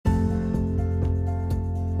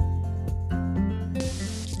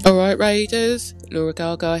Alright Raiders, Laura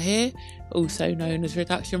Gaga here, also known as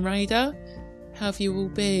Reduction Raider. How have you all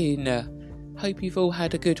been? Hope you've all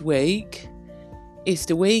had a good week. It's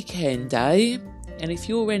the weekend, eh? And if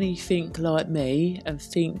you're anything like me and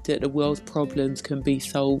think that the world's problems can be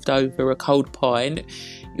solved over a cold pint,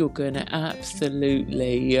 you're going to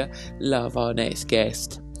absolutely love our next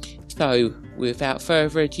guest. So, without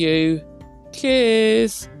further ado,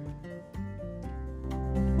 cheers!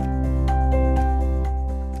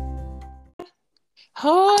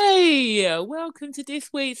 Hi, welcome to this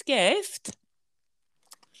week's guest.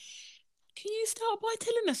 Can you start by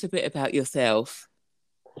telling us a bit about yourself?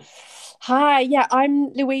 Hi,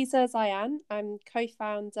 I'm Louisa Ziane. I'm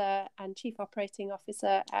co-founder and chief operating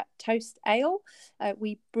officer at Toast Ale.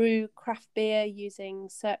 We brew craft beer using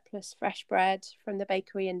surplus fresh bread from the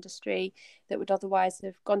bakery industry that would otherwise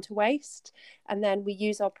have gone to waste. And then we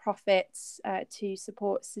use our profits to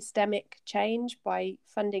support systemic change by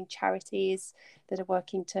funding charities that are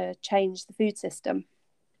working to change the food system.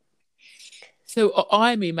 So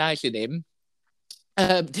I'm imagining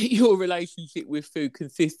that your relationship with food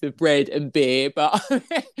consists of bread and beer, but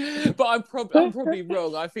I'm probably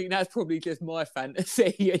wrong. I think that's probably just my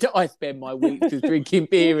fantasy. I spend my weeks just drinking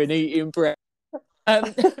beer and eating bread. So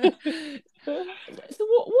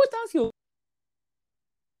what does your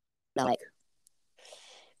like?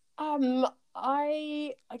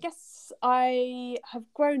 I guess I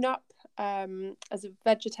have grown up as a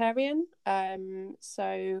vegetarian.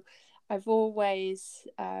 So I've always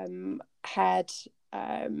had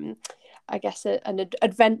I guess an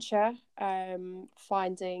adventure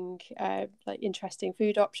finding like interesting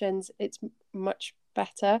food options. It's much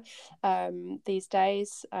better these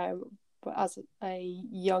days. But as a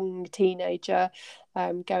young teenager,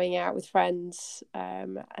 going out with friends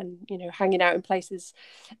and hanging out in places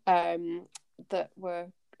that were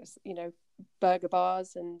burger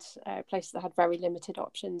bars and places that had very limited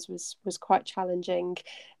options was quite challenging,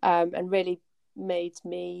 and really made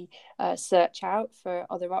me search out for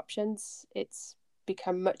other options. It's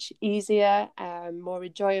become much easier, more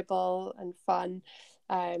enjoyable and fun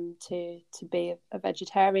to be a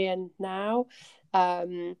vegetarian now.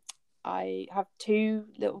 I have two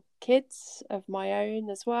little kids of my own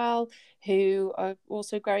as well who are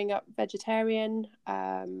also growing up vegetarian,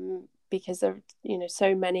 because there are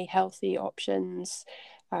so many healthy options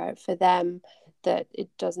for them that it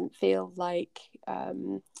doesn't feel like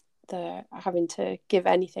they're having to give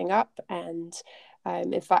anything up. And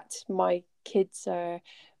in fact, my kids are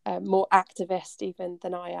more activist even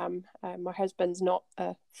than I am. My husband's not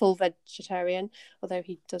a full vegetarian, although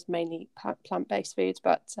he does mainly plant-based foods,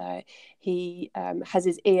 but he has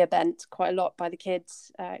his ear bent quite a lot by the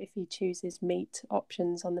kids if he chooses meat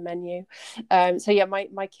options on the menu.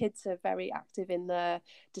 My kids are very active in their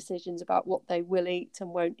decisions about what they will eat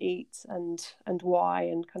and won't eat, and why,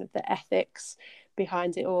 and kind of the ethics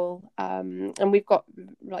behind it all. And we've got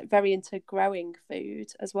like very into growing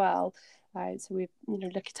food as well. So we're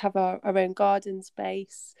lucky to have our own garden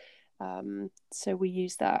space. So we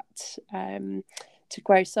use that to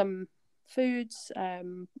grow some foods,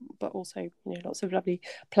 but also lots of lovely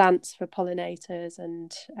plants for pollinators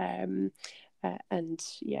and a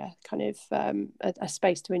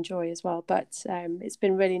space to enjoy as well. But it's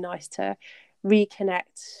been really nice to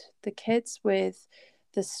reconnect the kids with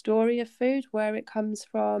the story of food, where it comes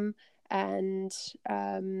from, and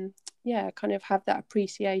kind of have that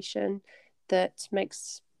appreciation that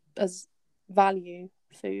makes us value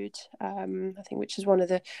food. I think, which is one of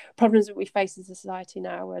the problems that we face as a society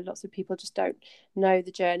now, where lots of people just don't know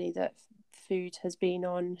the journey that food has been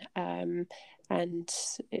on, and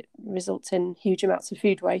it results in huge amounts of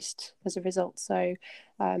food waste as a result. So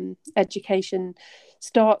education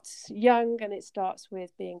starts young, and it starts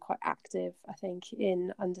with being quite active, I think,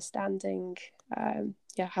 in understanding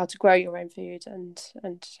how to grow your own food and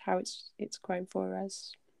how it's grown for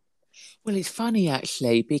us. Well, it's funny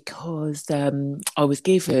actually because I was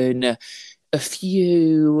given a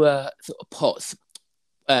few sort of pots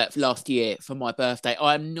last year for my birthday.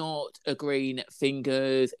 I'm not a green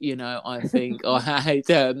fingers, I think I had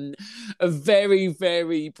a very,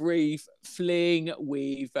 very brief fling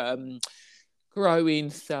with growing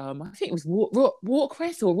some, I think it was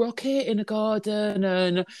watercress or rocket in a garden,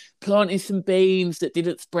 and planting some beans that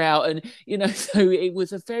didn't sprout, and so it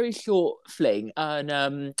was a very short fling.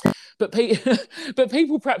 And but but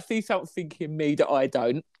people perhaps see something in me that I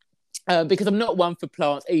don't. Because I'm not one for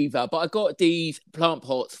plants either, but I got these plant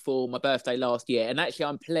pots for my birthday last year, and actually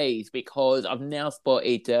I'm pleased because I've now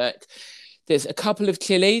spotted that there's a couple of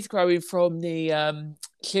chilies growing from the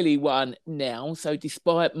chili one now. So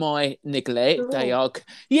despite my neglect, they Oh. are,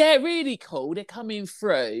 yeah, really cool. They're coming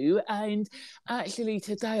through. And actually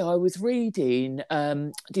today I was reading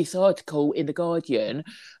this article in The Guardian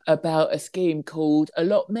about a scheme called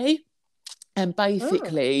Allot Me. And Oh.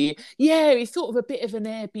 basically, yeah, it's sort of a bit of an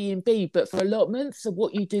Airbnb, but for allotments. So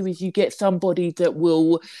what you do is you get somebody that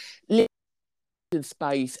will live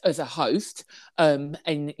space as a host, and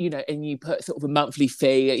and you put sort of a monthly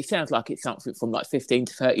fee. It sounds like it's something from like 15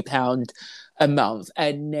 to 30 pound a month,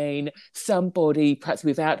 and then somebody perhaps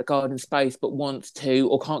without a garden space but wants to,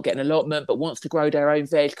 or can't get an allotment but wants to grow their own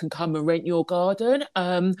veg, can come and rent your garden.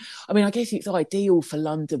 I mean, I guess it's ideal for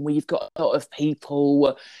London where you've got a lot of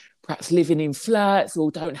people perhaps living in flats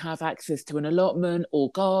or don't have access to an allotment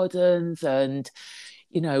or gardens. And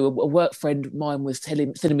a work friend of mine was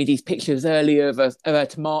sending me these pictures earlier of a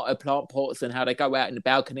tomato plant pots and how they go out in the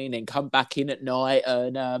balcony and then come back in at night.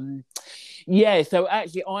 And yeah, so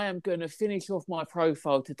actually, I am going to finish off my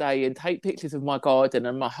profile today and take pictures of my garden.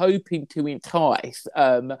 And I'm hoping to entice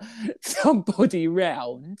somebody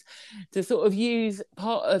round to sort of use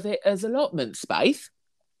part of it as allotment space.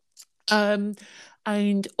 Um,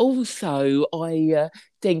 and also, I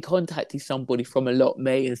then contacted somebody from Allot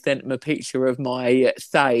Me and sent them a picture of my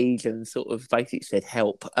sage and sort of basically said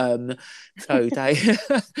help. So they,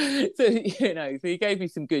 so he gave me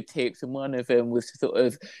some good tips, and one of them was to sort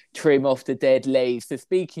of trim off the dead leaves. So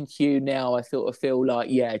speaking to you now, I sort of feel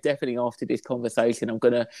like, yeah, definitely after this conversation, I'm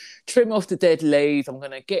gonna trim off the dead leaves. I'm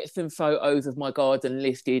gonna get some photos of my garden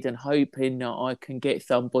listed, and hoping that I can get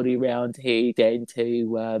somebody around here then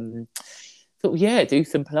to sort of, yeah, do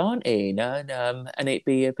some planting, and it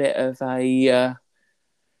be a bit of a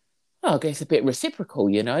well, I guess a bit reciprocal.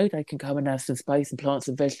 They can come and have some space and plant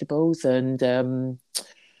some vegetables, and and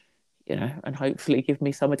hopefully give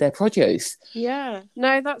me some of their produce. Yeah,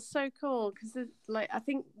 no, that's so cool because like I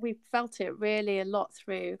think we felt it really a lot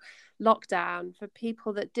through lockdown for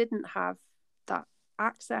people that didn't have that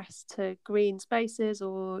access to green spaces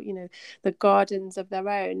or the gardens of their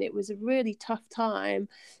own. It was a really tough time,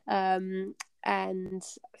 and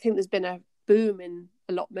I think there's been a boom in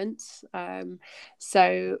allotments.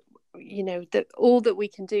 So that all that we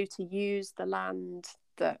can do to use the land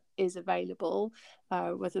that is available,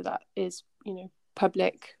 whether that is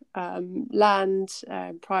public land,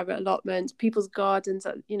 private allotments, people's gardens.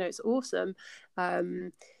 It's awesome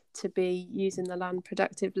to be using the land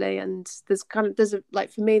productively. And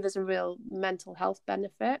for me, there's a real mental health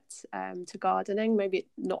benefit to gardening. Maybe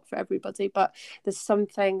not for everybody, but there's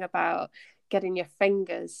something about getting your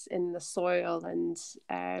fingers in the soil and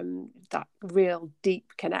that real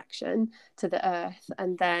deep connection to the earth,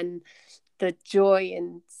 and then the joy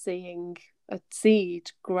in seeing a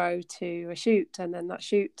seed grow to a shoot, and then that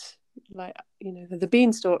shoot, like the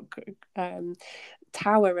beanstalk,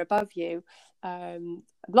 tower above you.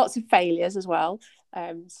 Lots of failures as well,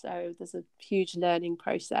 so there's a huge learning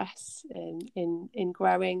process in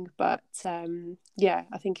growing, but yeah,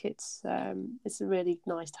 I think it's really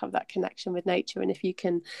nice to have that connection with nature. And if you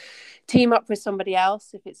can team up with somebody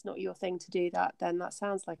else, if it's not your thing to do that, then that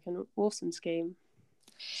sounds like an awesome scheme.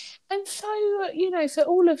 And so, so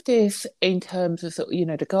all of this in terms of sort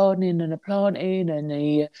of, the gardening and the planting and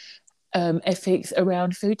the ethics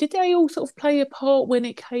around food, did they all sort of play a part when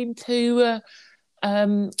it came to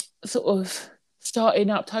sort of starting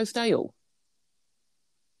up Toast Ale?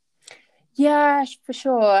 Yeah, for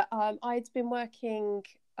sure. I'd been working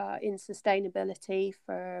in sustainability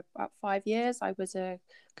for about 5 years. I was a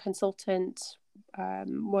consultant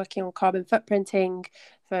working on carbon footprinting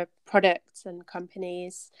for products and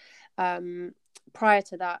companies. Prior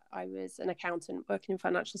to that, I was an accountant working in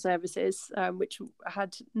financial services, which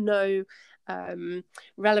had no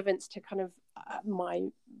relevance to kind of my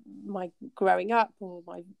growing up or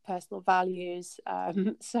my personal values.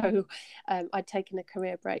 So I'd taken a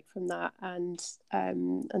career break from that and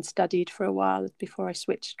studied for a while before I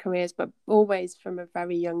switched careers, but always from a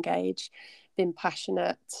very young age been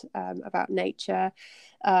passionate about nature.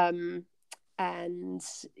 And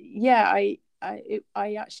yeah, I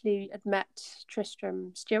actually had met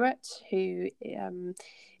Tristram Stewart, who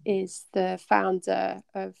is the founder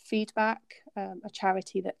of Feedback, a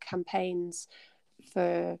charity that campaigns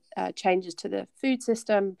for changes to the food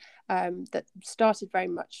system, that started very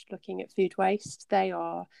much looking at food waste. They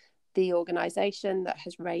are the organisation that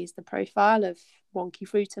has raised the profile of wonky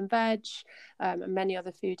fruit and veg, and many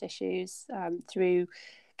other food issues through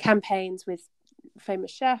campaigns with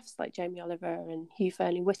famous chefs like Jamie Oliver and Hugh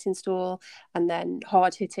Fearnley-Whittinstall, and then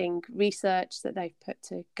hard-hitting research that they've put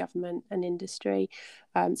to government and industry.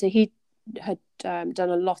 So he had done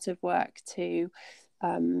a lot of work to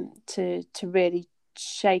really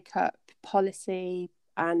shake up policy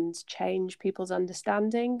and change people's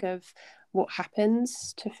understanding of what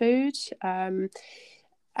happens to food.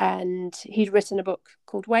 And he'd written a book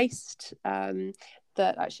called Waste,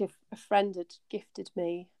 that actually a friend had gifted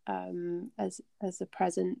me as a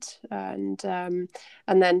present, and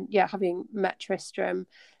then having met Tristram,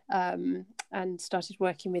 and started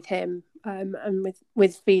working with him, and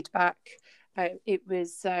with feedback, it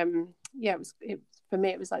was for me,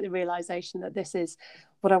 it was like the realization that this is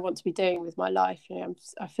what I want to be doing with my life.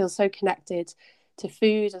 I feel so connected to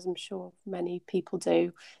food, as I'm sure many people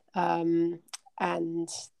do, and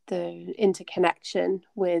the interconnection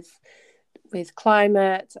with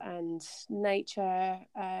climate and nature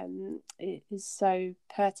is so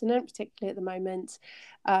pertinent, particularly at the moment.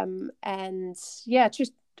 And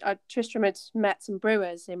Tristram had met some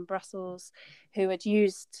brewers in Brussels who had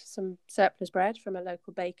used some surplus bread from a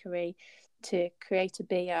local bakery to create a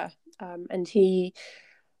beer, and he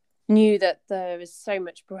knew that there is so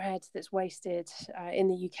much bread that's wasted in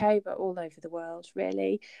the UK, but all over the world,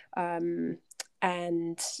 really,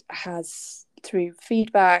 and has, through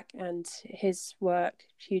feedback and his work,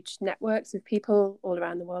 huge networks of people all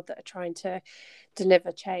around the world that are trying to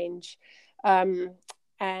deliver change. So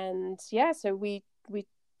we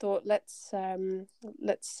thought, let's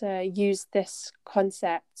use this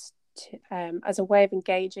concept as a way of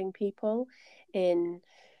engaging people in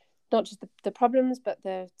not just the problems but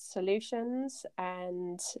the solutions.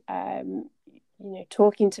 And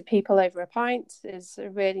talking to people over a pint is a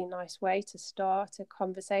really nice way to start a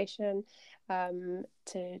conversation,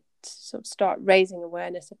 to sort of start raising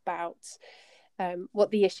awareness about what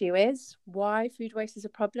the issue is, why food waste is a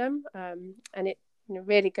problem, and it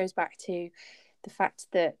really goes back to the fact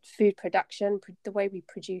that food production, the way we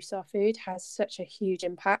produce our food, has such a huge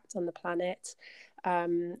impact on the planet,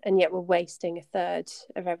 and yet we're wasting a third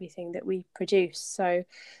of everything that we produce. So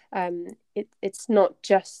it's not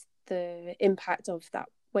just the impact of that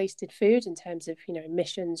wasted food in terms of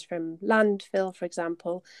emissions from landfill, for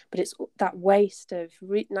example, but it's that waste of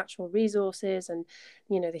natural resources and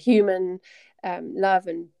the human love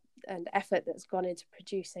and effort that's gone into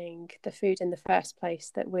producing the food in the first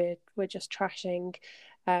place that we're just trashing.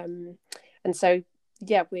 And so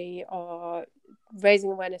we are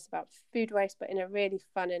raising awareness about food waste, but in a really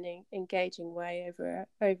fun and engaging way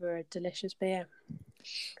over a delicious beer.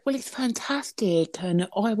 Well, it's fantastic, and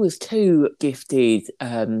I was too gifted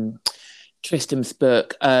Tristram's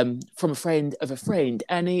book from a friend of a friend,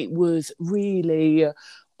 and it was really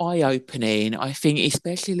eye-opening. I think,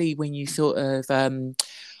 especially when you sort of,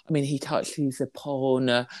 he touches upon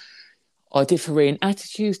our differing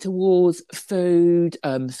attitudes towards food,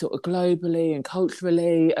 sort of globally and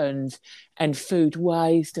culturally, and food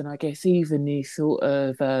waste, and I guess even this sort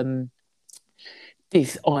of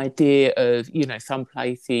this idea of, some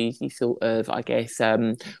places you sort of, I guess,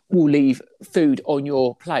 will leave food on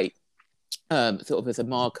your plate, sort of as a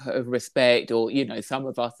marker of respect, or, some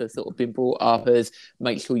of us have sort of been brought up as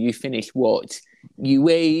make sure you finish what you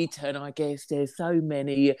eat. And I guess there's so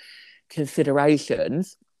many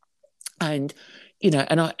considerations. And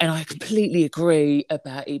I completely agree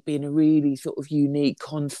about it being a really sort of unique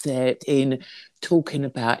concept in talking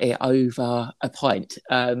about it over a pint,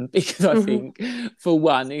 because I think, for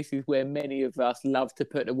one, this is where many of us love to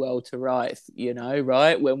put the world to rights,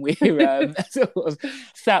 right, when we're sort of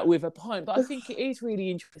sat with a pint. But I think it is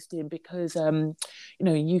really interesting because you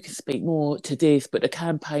can speak more to this, but the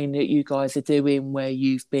campaign that you guys are doing, where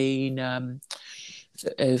you've been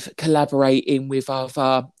sort of collaborating with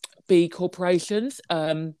other B corporations,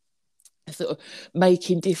 sort of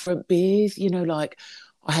making different beers, like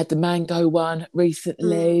I had the mango one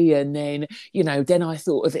recently, and then then I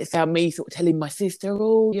thought of it, found me sort of telling my sister,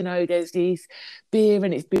 oh, there's this beer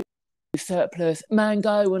and it's been surplus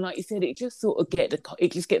mango, and like you said, it just sort of gets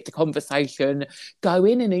the conversation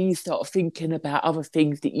going, and then you start thinking about other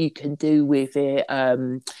things that you can do with it.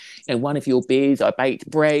 One of your beers, I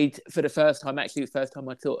baked bread for the first time. Actually, the first time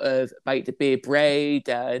I sort of baked a beer bread,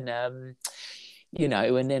 and and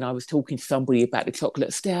then I was talking to somebody about the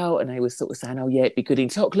chocolate stout, and they were sort of saying, oh yeah, it'd be good in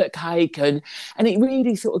chocolate cake, and it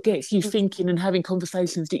really sort of gets you thinking and having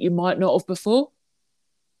conversations that you might not have before.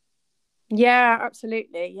 Yeah,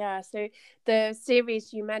 absolutely. Yeah. So the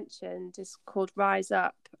series you mentioned is called Rise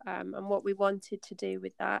Up. And what we wanted to do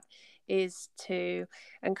with that is to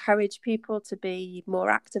encourage people to be more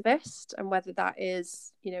activist, and whether that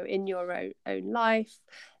is, in your own life,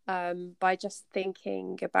 by just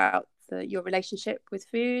thinking about your relationship with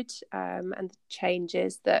food, and the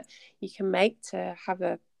changes that you can make to have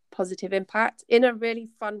a positive impact in a really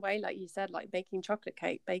fun way, like you said, like baking chocolate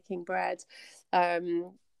cake, baking bread,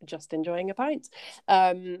 just enjoying a pint,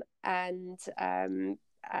 and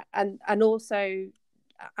also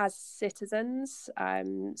as citizens.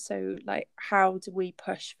 So like, how do we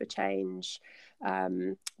push for change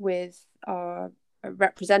with our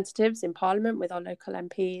representatives in Parliament, with our local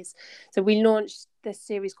MPs? So we launched this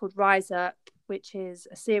series called Rise Up, which is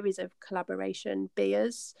a series of collaboration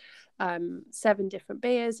beers, 7 different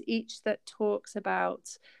beers, each that talks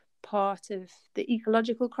about part of the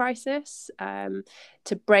ecological crisis,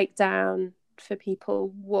 to break down for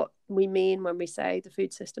people what we mean when we say the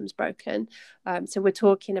food system's broken. So we're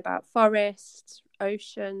talking about forests,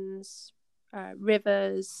 oceans,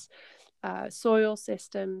 rivers, soil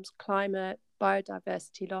systems, climate,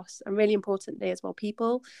 biodiversity loss, and really importantly as well,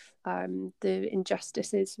 people, the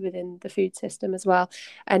injustices within the food system as well.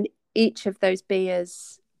 And each of those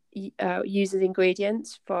beers uses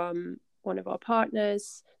ingredients from one of our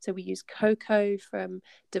partners. So we use cocoa from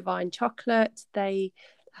Divine Chocolate. They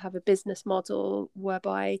have a business model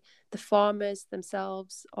whereby the farmers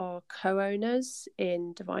themselves are co-owners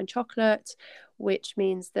in Divine Chocolate, which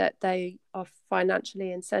means that they are financially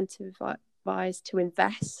incentivized to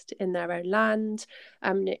invest in their own land.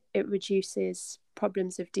 It reduces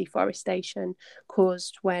problems of deforestation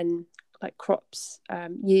caused when like crops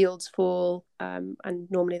yields fall, and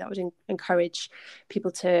normally that would encourage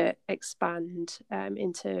people to expand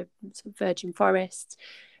into sort of virgin forests.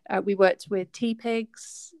 We worked with tea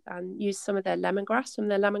pigs and used some of their lemongrass from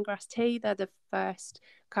their lemongrass tea. They're the first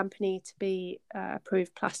company to be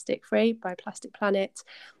approved plastic free by Plastic Planet.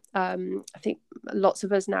 I think lots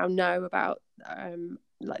of us now know about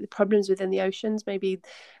like the problems within the oceans, maybe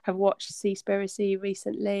have watched Seaspiracy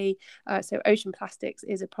recently. So ocean plastics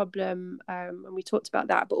is a problem, and we talked about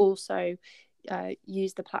that, but also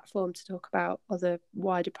use the platform to talk about other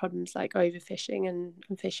wider problems like overfishing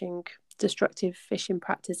and fishing, destructive fishing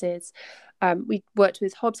practices. We worked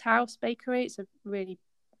with Hobbs House Bakery. It's a really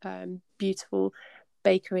beautiful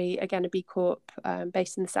bakery, again a B Corp,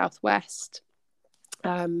 based in the southwest,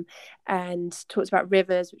 and talked about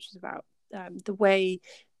rivers, which is about the way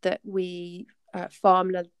that we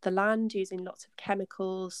farm the land using lots of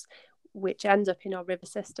chemicals which end up in our river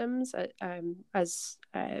systems as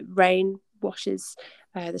rain washes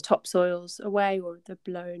the topsoils away, or they're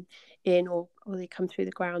blown in, or they come through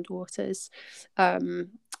the groundwaters. And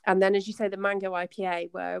then, as you say, the mango IPA,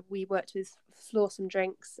 where we worked with Flawsome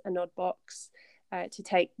Drinks and Oddbox to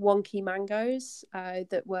take wonky mangoes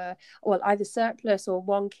that were either surplus or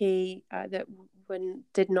wonky, that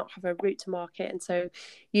did not have a route to market. And so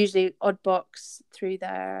usually Oddbox, through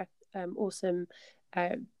their awesome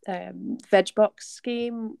veg box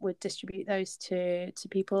scheme, would distribute those to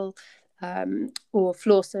people, or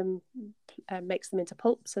Flawsome makes them into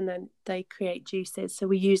pulps and then they create juices. So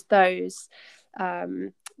we use those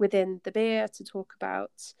within the beer to talk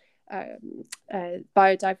about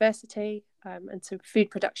biodiversity, and so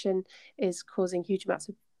food production is causing huge amounts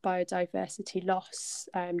of biodiversity loss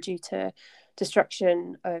due to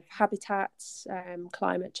destruction of habitats,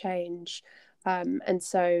 climate change, and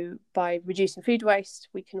so by reducing food waste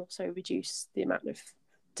we can also reduce the amount of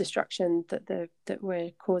destruction that we're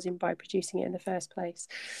causing by producing it in the first place.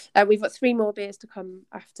 We've got 3 more beers to come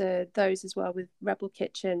after those as well, with Rebel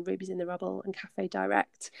Kitchen, Rubies in the Rubble, and Cafe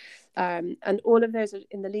Direct, and all of those are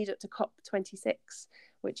in the lead up to COP26,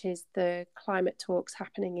 which is the climate talks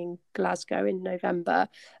happening in Glasgow in November,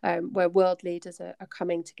 where world leaders are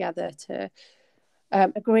coming together to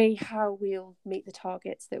agree how we'll meet the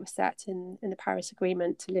targets that were set in the Paris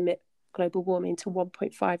Agreement to limit global warming to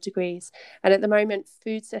 1.5 degrees. And at the moment,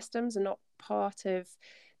 food systems are not part of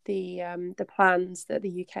the plans that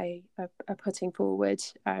the UK are putting forward,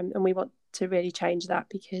 and we want to really change that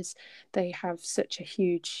because they have such a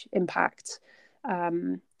huge impact.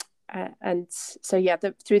 And so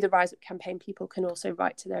through the Rise Up campaign, people can also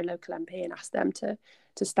write to their local MP and ask them to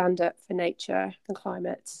stand up for nature and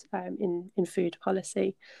climate in food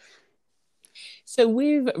policy. So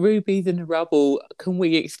with Rubies in the Rubble, can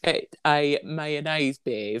we expect a mayonnaise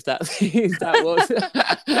beer? Is that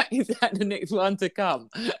is that the next one to come?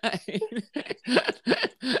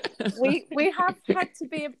 we have had to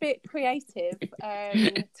be a bit creative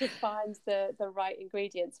to find the right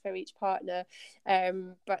ingredients for each partner,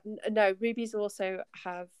 but no, Rubies also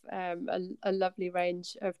have a lovely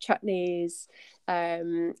range of chutneys,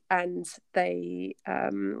 and they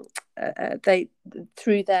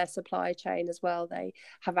through their supply chain as well, they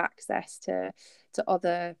have access to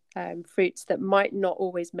other fruits that might not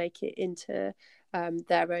always make it into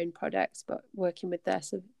their own products, but working with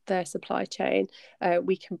their supply chain,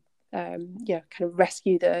 we can kind of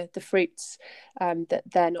rescue the fruits that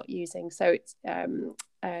they're not using. So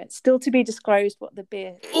it's still to be disclosed what the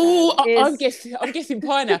beer I'm is. guessing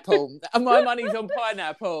pineapple. My money's on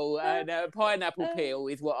pineapple, and pineapple peel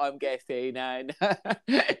is what I'm guessing. And But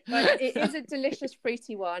it is a delicious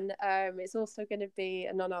fruity one. It's also going to be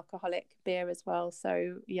a non-alcoholic beer as well.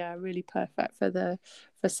 So yeah, really perfect for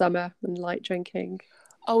summer and light drinking.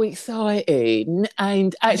 Oh, exciting!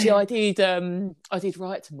 And actually, I did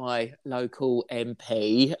write to my local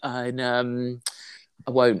MP, and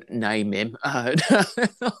I won't name him. I'm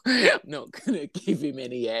not going to give him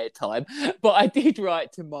any airtime, but I did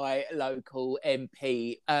write to my local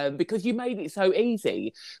MP because you made it so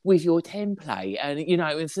easy with your template, and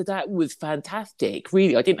and so that was fantastic.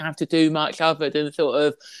 Really, I didn't have to do much other than sort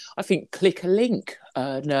of, I think, click a link,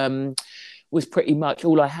 and was pretty much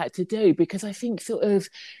all I had to do, because I think sort of,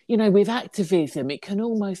 with activism, it can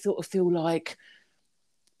almost sort of feel like,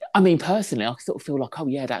 I mean, personally, I sort of feel like, oh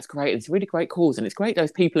yeah, that's great. It's a really great cause, and it's great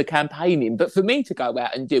those people are campaigning. But for me to go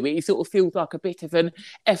out and do it, it sort of feels like a bit of an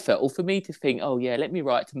effort. Or for me to think, oh yeah, let me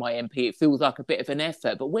write to my MP, it feels like a bit of an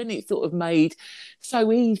effort. But when it's sort of made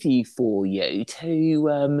so easy for you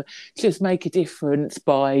to just make a difference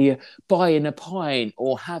by buying a pint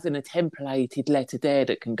or having a templated letter there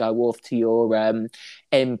that can go off to your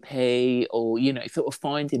MP, or sort of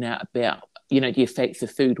finding out about the effects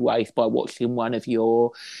of food waste by watching one of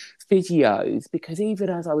your videos, because even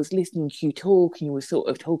as I was listening to you talk, and you were sort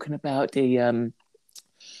of talking about the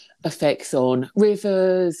effects on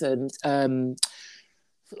rivers and sort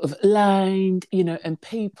of land, and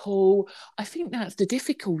people. I think that's the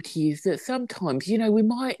difficulty, is that sometimes, we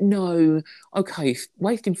might know, okay,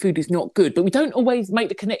 wasting food is not good, but we don't always make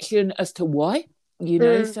the connection as to why,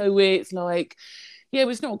 so it's like, yeah,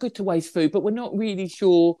 it's not good to waste food, but we're not really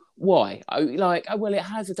sure why. Well, it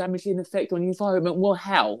has a damaging effect on the environment. Well,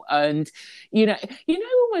 how? And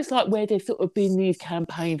almost like where there's sort of been these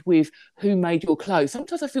campaigns with who made your clothes.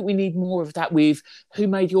 Sometimes I think we need more of that with who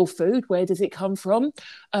made your food. Where does it come from?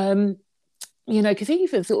 Because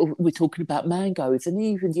even sort of, we're talking about mangoes, and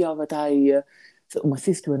even the other day, sort of my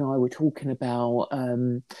sister and I were talking about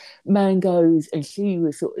mangoes, and she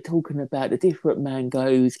was sort of talking about the different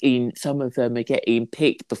mangoes. In some of them are getting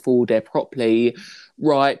picked before they're properly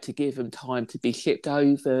ripe to give them time to be shipped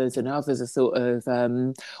over, and others are sort of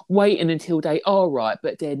waiting until they are ripe,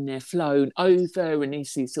 but then they're flown over, and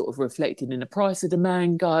this is sort of reflected in the price of the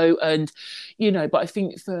mango. And but I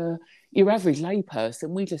think for your average layperson,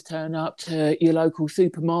 we just turn up to your local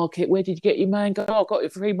supermarket. Where did you get your mango? Oh, I got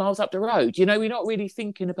it 3 miles up the road. We're not really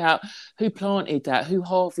thinking about who planted that, who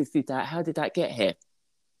harvested that, how did that get here?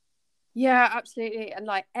 Yeah, absolutely. And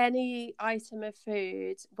like any item of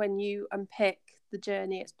food, when you unpick the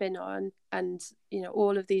journey it's been on, and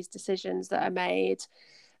all of these decisions that are made,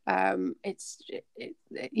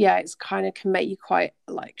 it's kind of can make you quite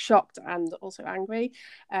like shocked and also angry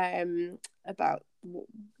about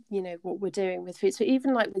what we're doing with food. So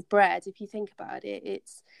even like with bread, if you think about it,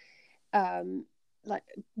 it's like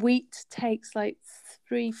wheat takes like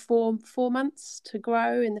 3 4 months to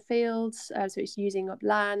grow in the fields, so it's using up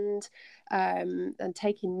land and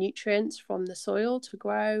taking nutrients from the soil to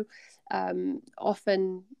grow.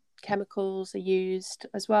 Often chemicals are used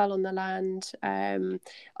as well on the land,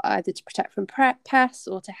 either to protect from pests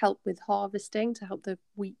or to help with harvesting, to help the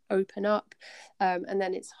wheat open up, and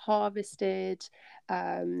then it's harvested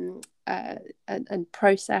and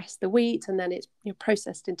process the wheat, and then it's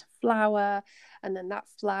processed into flour, and then that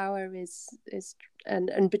flour is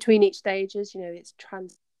and between each stages, it's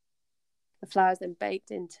the flour is then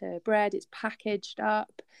baked into bread, it's packaged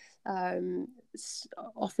up, it's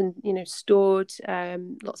often stored,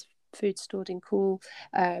 lots of food stored in cool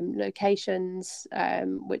locations,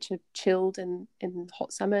 which are chilled in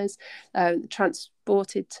hot summers,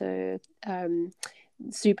 transported to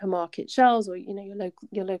supermarket shelves, or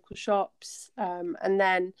your local shops, and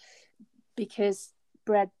then because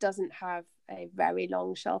bread doesn't have a very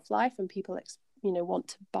long shelf life, and people want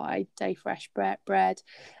to buy day fresh bread,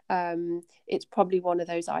 it's probably one of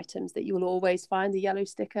those items that you will always find the yellow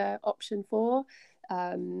sticker option for,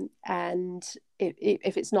 and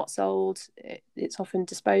if it's not sold, it's often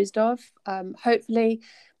disposed of. Hopefully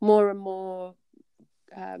more and more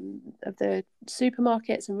of the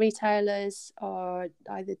supermarkets and retailers are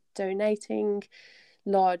either donating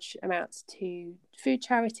large amounts to food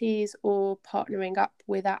charities, or partnering up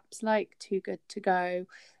with apps like Too Good To Go,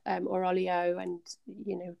 or Olio, and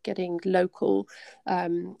getting local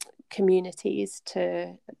communities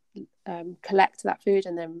to collect that food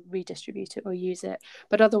and then redistribute it or use it.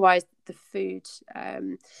 But otherwise the food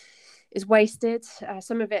is wasted,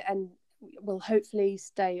 some of it, and will hopefully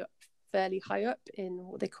stay fairly high up in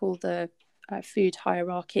what they call the food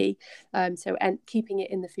hierarchy. And keeping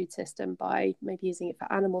it in the food system by maybe using it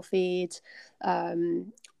for animal feed,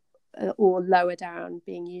 or lower down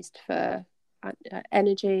being used for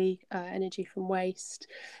energy from waste.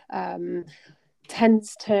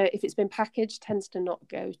 Tends to, if it's been packaged, tends to not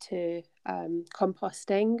go to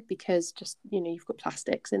composting, because just, you've got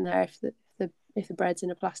plastics in there if the bread's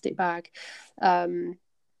in a plastic bag. And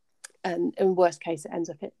in worst case, it ends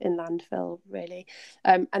up in landfill, really.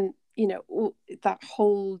 And that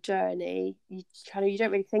whole journey, you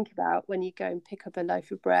don't really think about when you go and pick up a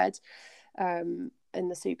loaf of bread in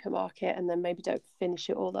the supermarket, and then maybe don't finish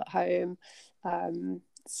it all at home. And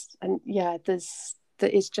yeah,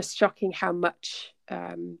 it's just shocking how much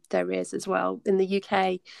there is as well. In the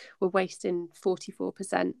UK, we're wasting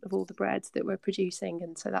 44% of all the bread that we're producing,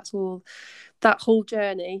 and so that's all, that whole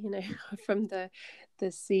journey, from the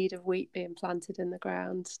seed of wheat being planted in the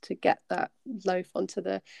ground to get that loaf onto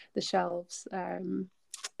the shelves,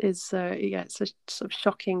 it's a sort of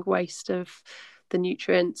shocking waste of the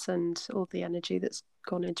nutrients and all the energy that's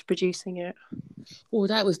gone into producing it. Well,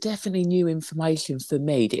 that was definitely new information for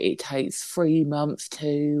me, that it takes 3 months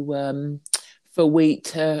for wheat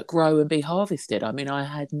to grow and be harvested. I mean, I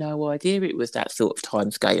had no idea it was that sort of time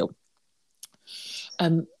scale.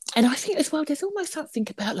 And I think as well, there's almost something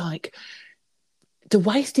about like the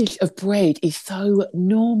wastage of bread is so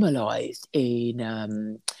normalised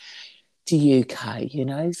in the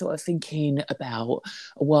UK, sort of thinking about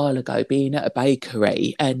a while ago being at a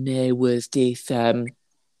bakery, and there was this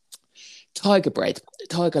tiger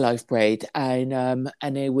loaf bread, and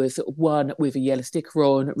there was one with a yellow sticker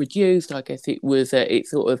on, reduced. I guess it was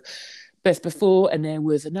it's sort of best before, and there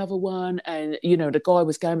was another one, and the guy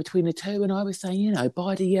was going between the two, and I was saying,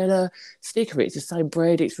 buy the yellow sticker, it's the same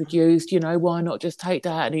bread, it's reduced, why not just take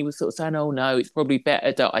that? And he was sort of saying, oh no, it's probably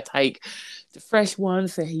better that I take the fresh one.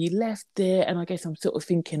 So he left there, and I guess I'm sort of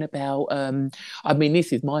thinking about I mean,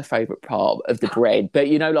 this is my favourite part of the bread, but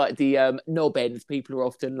like the knob ends, people are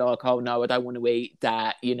often like, oh no, I don't want to eat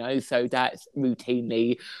that, so that's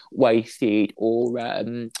routinely wasted.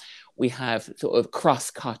 Or we have sort of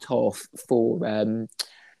crust cut off for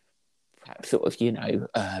perhaps sort of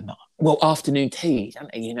afternoon tea,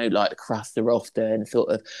 don't they? Like the crusts are often sort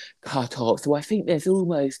of cut off. So I think there's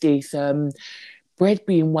almost this bread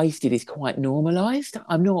being wasted is quite normalised.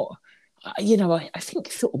 I'm not, I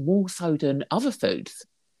think sort of more so than other foods.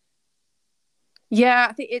 Yeah,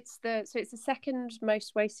 I think it's the second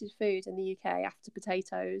most wasted food in the UK after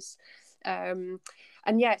potatoes.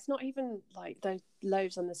 And yeah, it's not even like those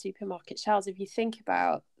loaves on the supermarket shelves. If you think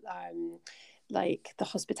about like the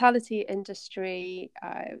hospitality industry,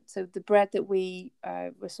 so the bread that we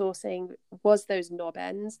were sourcing was those knob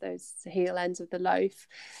ends, those heel ends of the loaf,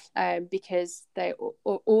 because they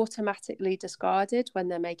are automatically discarded when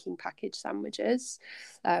they're making packaged sandwiches.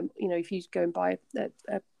 If you go and buy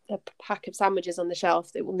a pack of sandwiches on the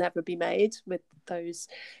shelf, that will never be made with those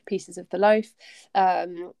pieces of the loaf.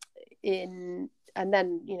 And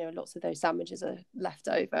then lots of those sandwiches are left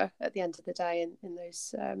over at the end of the day in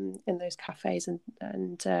those cafes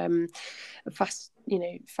and fast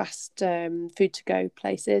food to go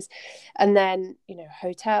places. And then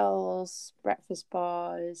hotels, breakfast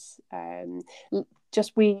bars,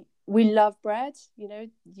 just we love bread.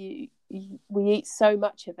 We eat so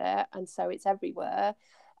much of it, and so it's everywhere,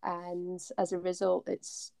 and as a result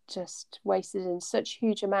it's just wasted in such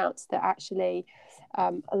huge amounts that actually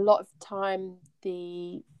a lot of time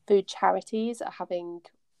the food charities are having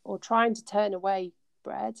or trying to turn away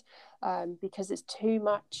bread because it's too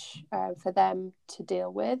much for them to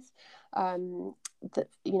deal with.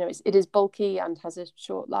 It is bulky and has a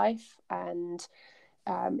short life, and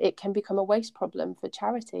it can become a waste problem for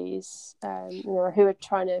charities who are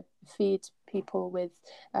trying to feed people with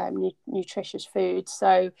nutritious food.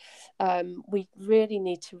 So we really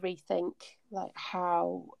need to rethink like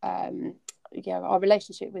how our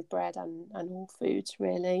relationship with bread and all foods,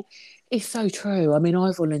 really. It's so true. I mean,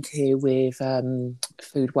 I volunteer with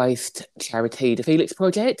food waste charity, the Felix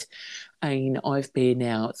Project, and I've been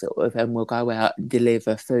out sort of, and we'll go out and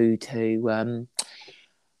deliver food to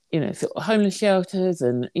sort of homeless shelters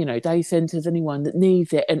and, day centres, anyone that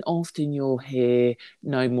needs it. And often you'll hear,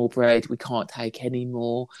 no more bread, we can't take any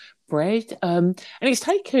more bread. And it's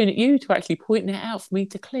taken you to actually point that out for me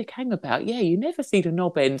to click, hang about, yeah, you never see the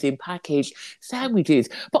knob ends in packaged sandwiches.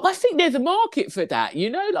 But I think there's a market for that,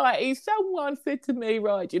 like if someone said to me,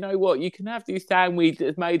 right, you know what, you can have this sandwich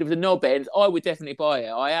that's made of the knob ends, I would definitely buy it.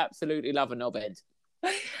 I absolutely love a knob end.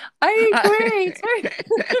 I agree.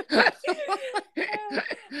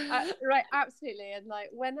 Right, absolutely. And like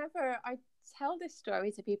whenever I tell this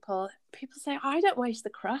story to people, people say, I don't waste the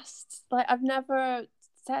crusts. Like, I've never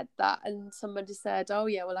said that, and somebody said, oh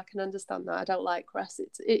yeah, well, I can understand that, I don't like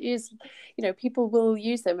crusts. It is, you know, people will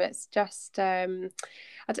use them. It's just I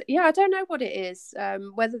don't know what it is,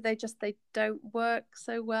 whether they don't work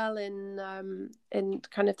so well in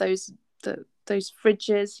kind of those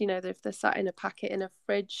fridges, you know, if they're sat in a packet in a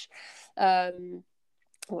fridge,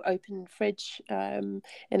 or open fridge, in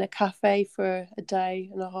a cafe for a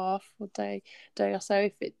day and a half or day or so.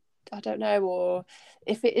 If it, I don't know, or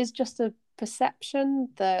if it is just a perception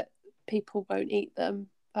that people won't eat them,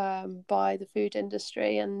 by the food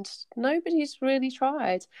industry, and nobody's really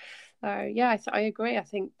tried. Yeah, I agree. I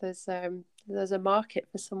think there's a market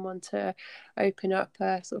for someone to open up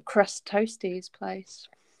a sort of crust toasties place.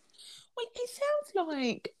 Well, it sounds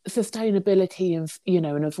like sustainability and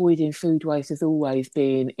and avoiding food waste has always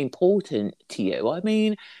been important to you. I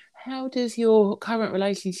mean, how does your current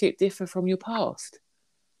relationship differ from your past?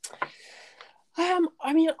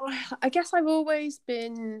 I mean, I guess I've always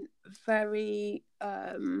been very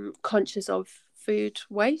conscious of food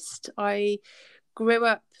waste. I grew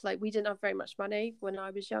up, like, we didn't have very much money when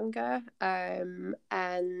I was younger, and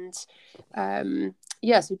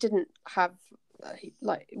yes, we didn't have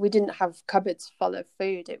we didn't have cupboards full of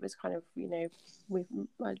food. It was kind of, you know,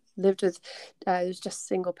 I lived with there was just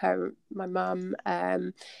single parent, my mum,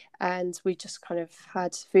 and we just kind of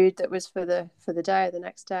had food that was for the day or the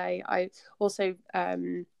next day. I also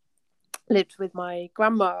lived with my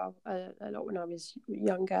grandma a lot when I was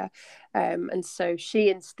younger, and so she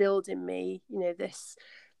instilled in me, you know, this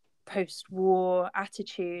post-war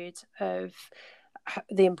attitude of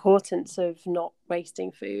the importance of not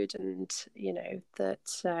wasting food, and you know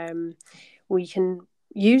that we can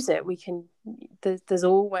use it. We can. There's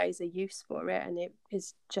always a use for it, and it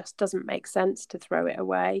is just doesn't make sense to throw it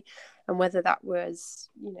away. And whether that was,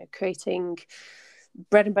 you know, creating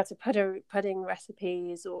bread and butter pudding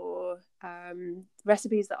recipes, or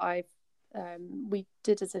recipes that we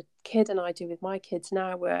did as a kid, and I do with my kids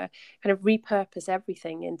now, where kind of repurpose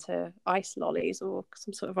everything into ice lollies or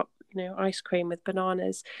some sort of, you know, ice cream with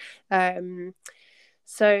bananas.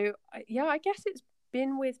 So yeah, I guess it's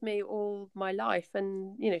been with me all my life,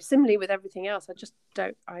 and you know, similarly with everything else,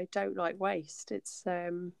 I don't like waste. It's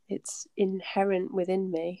inherent within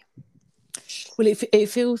me. Well, it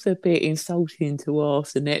feels a bit insulting to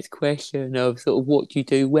ask the next question of sort of what do you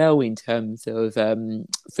do well in terms of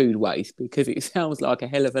food waste, because it sounds like a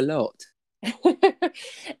hell of a lot.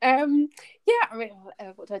 Yeah, I mean,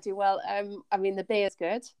 what do I do well? I mean, the beer's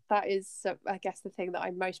good. That is, I guess, the thing that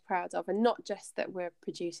I'm most proud of, and not just that we're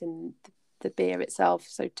producing the beer itself,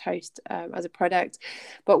 so toast, as a product,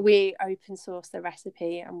 but we open source the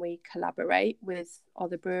recipe and we collaborate with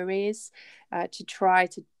other breweries, to try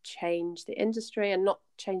to change the industry, and not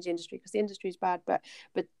change the industry because the industry is bad, but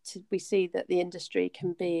we see that the industry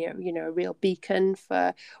can be, you know, a real beacon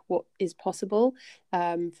for what is possible,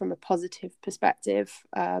 from a positive perspective.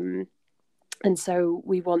 And so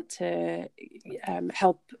we want to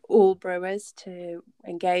help all brewers to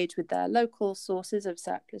engage with their local sources of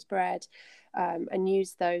surplus bread, and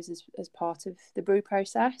use those as part of the brew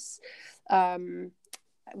process.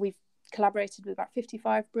 We've collaborated with about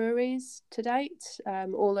 55 breweries to date,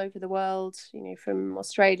 all over the world, you know, from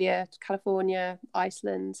Australia to California,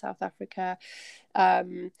 Iceland, South Africa,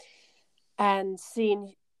 and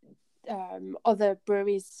seen other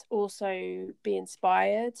breweries also be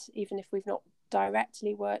inspired, even if we've not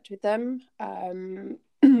directly worked with them,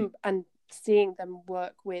 and seeing them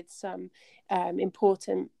work with some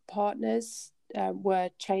important partners, where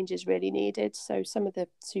change is really needed. So some of the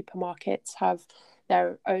supermarkets have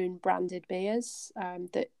their own branded beers,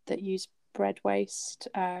 that use bread waste,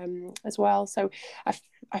 as well. So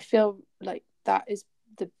I feel like that is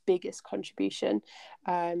the biggest contribution,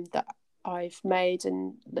 that I've made.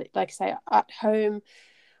 And like I say, at home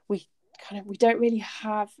we don't really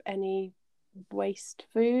have any waste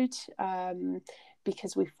food,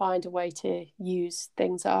 because we find a way to use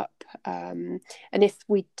things up, and if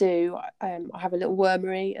we do, I have a little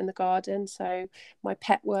wormery in the garden, so my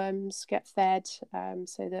pet worms get fed,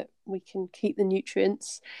 so that we can keep the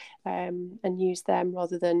nutrients, and use them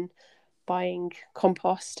rather than buying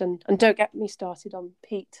compost. And don't get me started on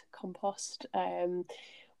peat compost,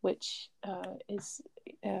 which is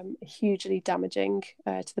hugely damaging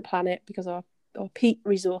to the planet, because our peat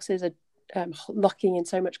resources are locking in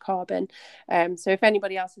so much carbon. So if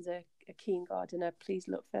anybody else is a keen gardener, please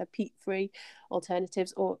look for peat-free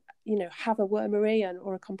alternatives, or, you know, have a wormery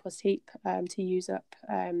or a compost heap, to use up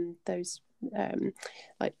those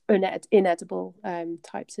like inedible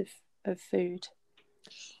types of food.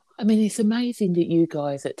 I mean, it's amazing that you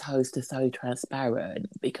guys at Toast are so transparent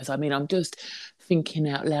because I mean, I'm just thinking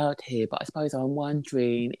out loud here, but I suppose I'm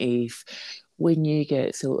wondering if when you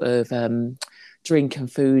get sort of drink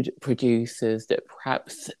and food producers that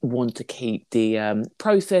perhaps want to keep the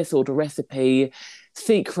process or the recipe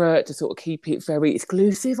secret to sort of keep it very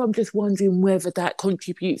exclusive, I'm just wondering whether that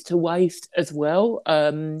contributes to waste as well.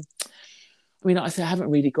 I mean, like I said, I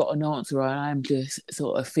haven't really got an answer. I'm just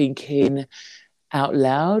sort of thinking out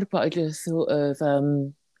loud, but I just sort of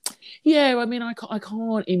yeah, I mean, I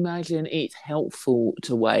can't imagine it's helpful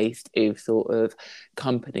to waste if sort of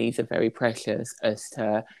companies are very precious as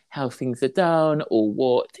to how things are done or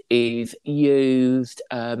what is used,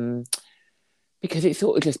 because it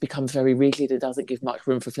sort of just becomes very rigid. It doesn't give much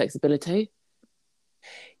room for flexibility.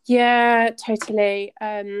 Yeah, totally.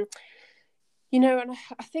 And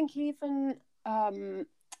I think even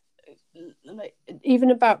like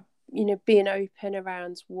even about being open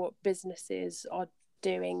around what businesses are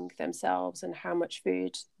doing themselves and how much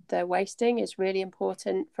food they're wasting is really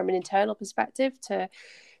important from an internal perspective to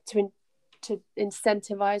to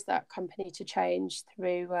incentivize that company to change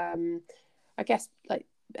through I guess like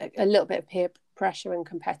a little bit of peer pressure and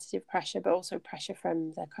competitive pressure, but also pressure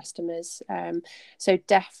from their customers. So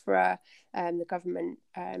DEFRA, the government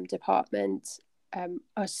department,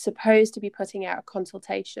 are supposed to be putting out a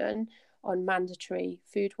consultation on mandatory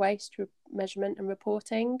food waste measurement and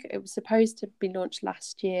reporting. It was supposed to be launched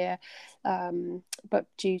last year, but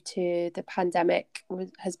due to the pandemic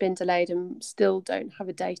has been delayed and still don't have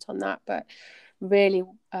a date on that. But really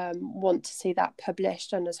want to see that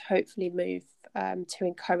published and as hopefully move to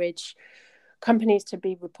encourage companies to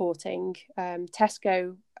be reporting.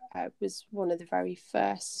 Tesco was one of the very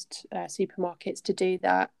first supermarkets to do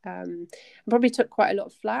that. Probably took quite a lot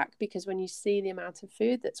of flack because when you see the amount of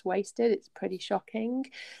food that's wasted, it's pretty shocking.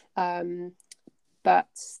 But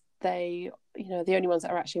they're the only ones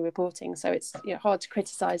that are actually reporting, so it's hard to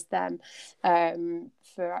criticize them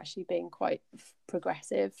for actually being quite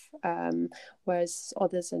progressive, whereas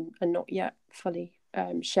others are not yet fully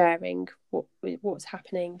sharing what's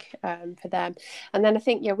happening for them. And then I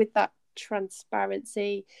think with that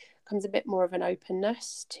transparency comes a bit more of an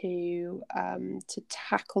openness to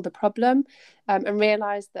tackle the problem, and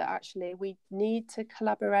realize that actually we need to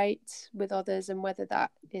collaborate with others, and whether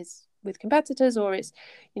that is with competitors or it's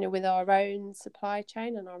with our own supply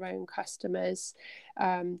chain and our own customers,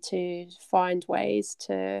 to find ways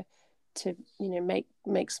to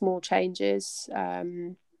make small changes.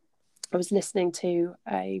 I was listening to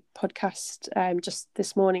a podcast just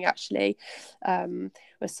this morning, actually, where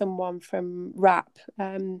someone from RAP,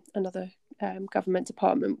 another government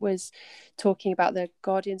department, was talking about the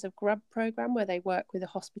Guardians of Grub program, where they work with the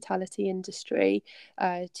hospitality industry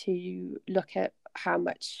to look at how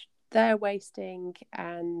much they're wasting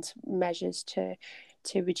and measures to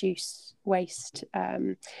reduce waste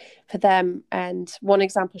for them. And one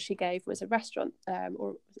example she gave was a restaurant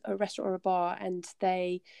or a bar, and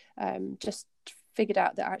they just figured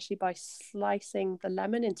out that actually by slicing the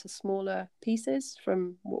lemon into smaller pieces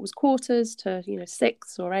from what was quarters to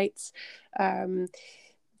six or eights,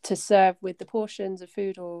 to serve with the portions of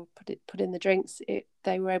food or put in the drinks,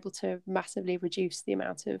 they were able to massively reduce the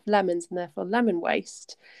amount of lemons and therefore lemon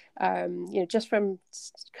waste, just from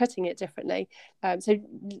cutting it differently. So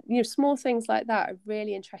small things like that are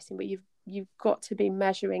really interesting, but you've got to be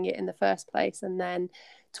measuring it in the first place and then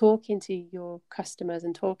talking to your customers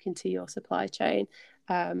and talking to your supply chain.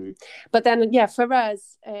 But then for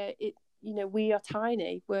us, we are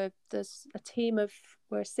tiny. There's a team of,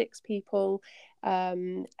 we're 6 people,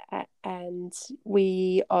 and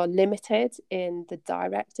we are limited in the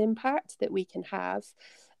direct impact that we can have,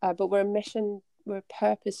 but we're a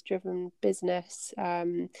purpose-driven business,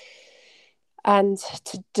 and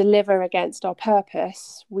to deliver against our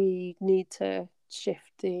purpose we need to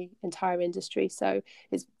shift the entire industry. So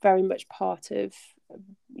it's very much part of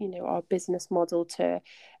our business model to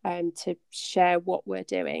share what we're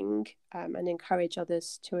doing, and encourage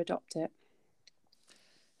others to adopt it.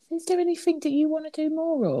 Is there anything that you want to do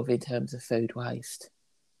more of in terms of food waste?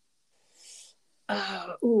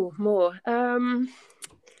 More. I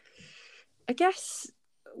guess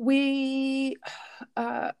we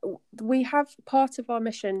have, part of our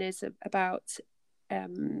mission is about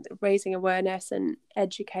raising awareness and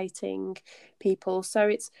educating people. So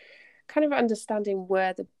it's kind of understanding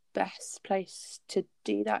where the best place to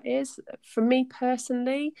do that is. For me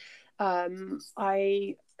personally,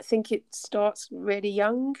 I think it starts really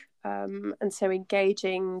young, and so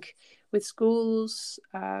engaging with schools,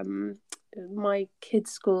 my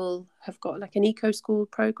kids' school have got like an eco school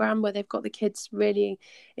program where they've got the kids really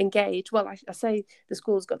engaged. Well, I say the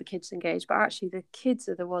school's got the kids engaged, but actually the kids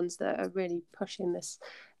are the ones that are really pushing this.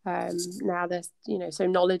 Now they're, you know, so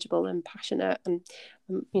knowledgeable and passionate, and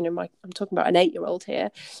you know, I'm talking about an 8-year-old here.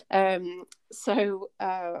 I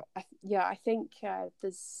think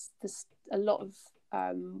there's a lot of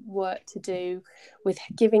work to do with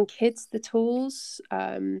giving kids the tools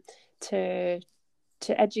to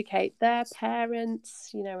educate their parents,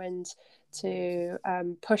 you know, and to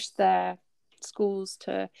push their schools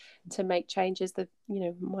to make changes. That, you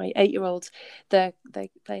know, my 8-year-old, they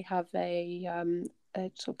have a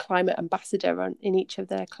sort of climate ambassador in each of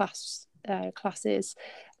their classes,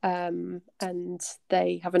 and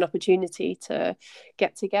they have an opportunity to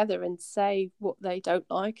get together and say what they don't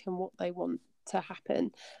like and what they want to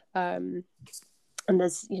happen. And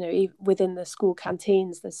there's, you know, within the school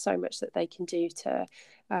canteens, there's so much that they can do to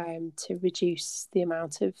reduce the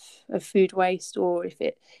amount of food waste, or if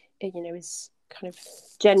it you know, is kind of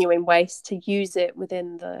genuine waste, to use it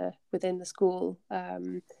within the school,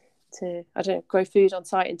 to, I don't know, grow food on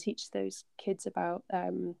site and teach those kids about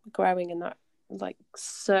growing, and that like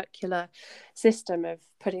circular system of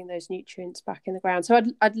putting those nutrients back in the ground. So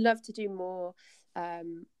I'd love to do more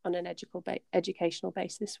on an educational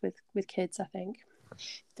basis with kids, I think.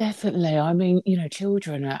 Definitely. I mean, you know,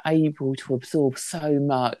 children are able to absorb so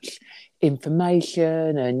much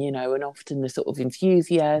information, and, you know, and often the sort of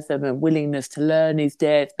enthusiasm and willingness to learn is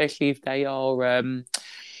there, especially if they are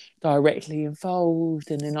directly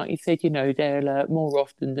involved. And then, like you said, you know, they'll more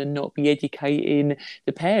often than not be educating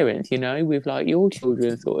the parents, you know, with like your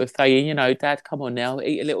children sort of saying, you know, Dad, come on now,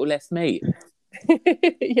 eat a little less meat.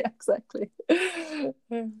 Yeah, exactly.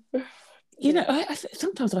 You know,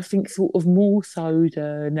 sometimes I think sort of more so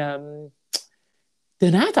than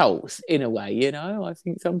adults in a way, you know. I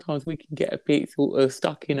think sometimes we can get a bit sort of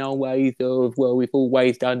stuck in our ways of, well, we've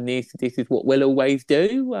always done this is what we'll always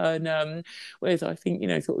do. And whereas I think, you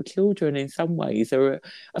know, sort of children in some ways are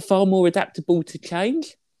far more adaptable to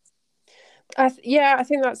change. I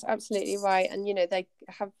think that's absolutely right. And, you know, they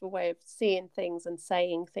have a way of seeing things and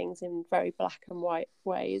saying things in very black and white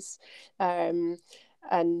ways.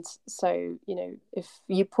 And so, you know, if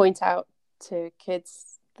you point out to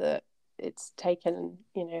kids that it's taken,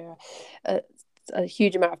 you know, a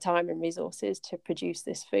huge amount of time and resources to produce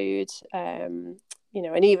this food, you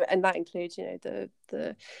know, and that includes, you know,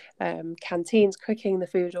 the canteens cooking the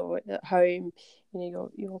food, or at home, you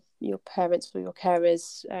know, your parents or your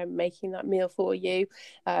carers making that meal for you.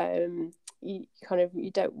 You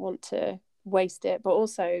don't want to waste it, but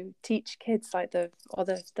also teach kids like the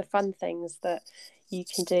fun things that you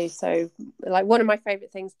can do. So, like, one of my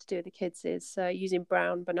favorite things to do with the kids is using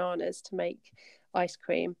brown bananas to make ice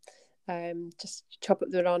cream. Just chop up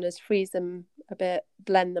the bananas, freeze them a bit,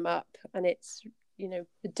 blend them up, and it's, you know,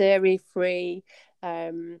 a dairy free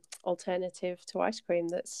alternative to ice cream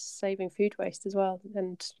that's saving food waste as well,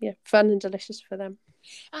 and yeah, fun and delicious for them.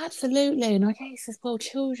 Absolutely. And I guess as well,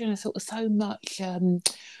 children are sort of so much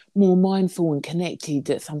more mindful and connected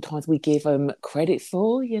that sometimes we give them credit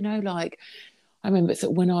for, you know, like I remember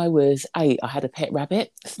when I was 8, I had a pet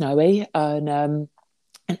rabbit, Snowy, and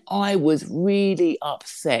I was really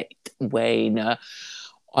upset when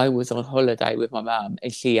I was on holiday with my mum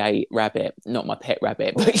and she ate rabbit, not my pet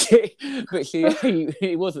rabbit, but she ate,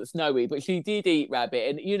 it wasn't Snowy, but she did eat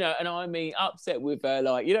rabbit. And, you know, and I mean, upset with her,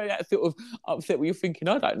 like, you know, that sort of upset where you're thinking,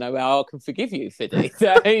 I don't know how I can forgive you for this.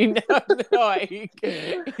 You know, like,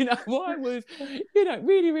 you know, I was, you know,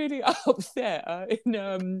 really, really upset.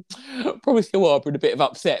 Promise you I've been a bit of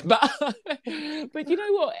upset, but you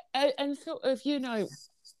know what? And sort of, you know,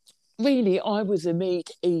 really, I was a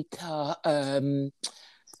meat eater.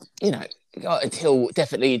 You know, until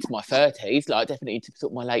definitely into my 30s, like definitely into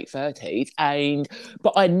sort of my late 30s.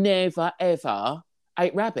 But I never ever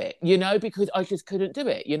ate rabbit, you know, because I just couldn't do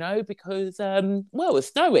it, you know, because well, it's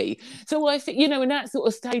snowy. So I think, you know, and that sort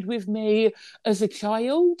of stayed with me as a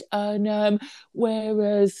child. And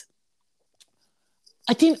whereas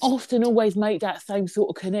I didn't often always make that same sort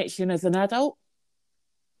of connection as an adult.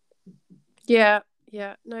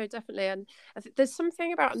 Yeah, no, definitely. And I think there's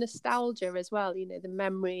something about nostalgia as well, you know, the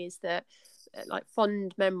memories that, like,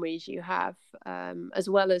 fond memories you have, as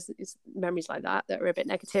well as memories like that are a bit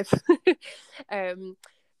negative. um,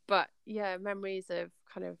 but yeah, memories of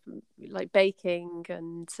kind of like baking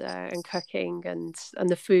and cooking and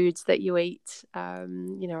the foods that you eat.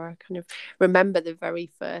 You know, I kind of remember the very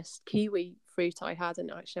first kiwi fruit I had,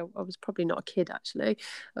 and actually I was probably not a kid, actually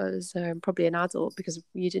I was probably an adult, because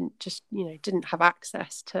you didn't have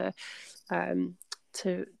access to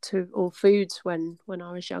to all foods when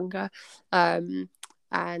I was younger, and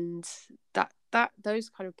that those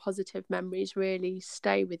kind of positive memories really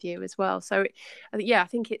stay with you as well. So I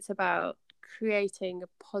think it's about creating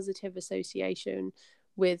a positive association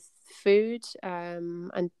with food,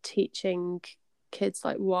 and teaching kids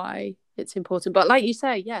like why it's important. But like you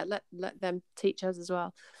say, yeah, let them teach us as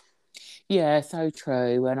well. Yeah, so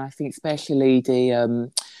true. And I think especially the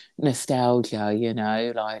nostalgia,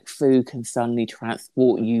 like food can suddenly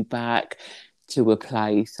transport you back to a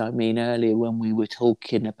place. I mean, earlier when we were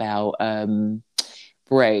talking about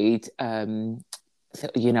bread, so,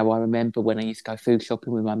 I remember when I used to go food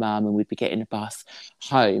shopping with my mum and we'd be getting a bus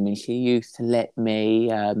home and she used to let me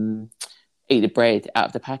eat the bread out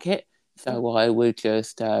of the packet. Mm. So I would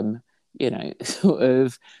just, sort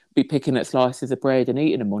of be picking at slices of bread and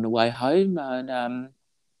eating them on the way home. And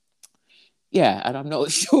yeah, and I'm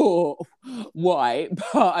not sure why,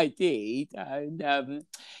 but I did. And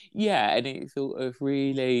yeah, and it sort of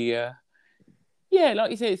really, yeah,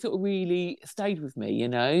 like you said, it sort of really stayed with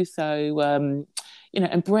me. So,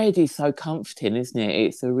 and bread is so comforting, isn't it?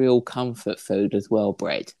 It's a real comfort food as well,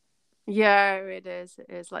 bread. Yeah, it is. It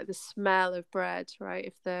is like the smell of bread, right?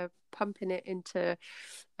 If they're pumping it into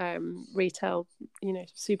retail,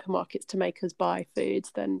 supermarkets to make us buy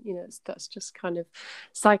foods, then that's just kind of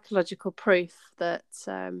psychological proof that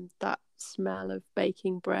that smell of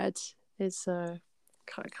baking bread is kind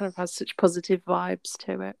of has such positive vibes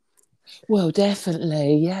to it. Well,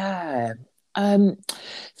 definitely, yeah. Um,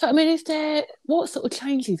 so, I mean, what sort of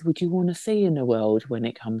changes would you want to see in the world when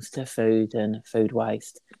it comes to food and food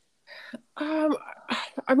waste? Um,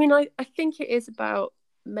 I mean, I think it is about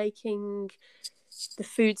making the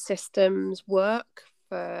food systems work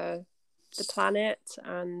for the planet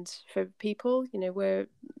and for people. We're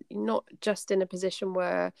not just in a position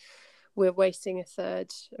where we're wasting a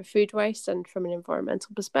third of food waste, and from an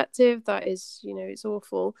environmental perspective, that is, it's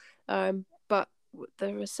awful. But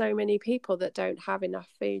there are so many people that don't have enough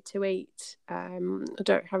food to eat,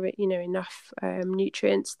 don't have enough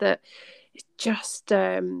nutrients, that it's just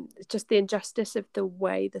the injustice of the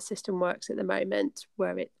way the system works at the moment,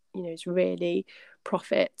 where it's really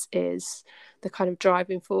profit is the kind of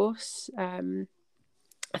driving force. I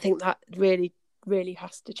think that really, really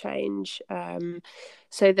has to change,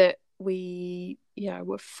 so that we're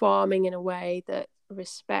farming in a way that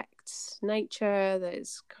respects nature, that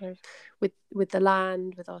is kind of with the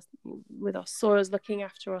land, with our soils, looking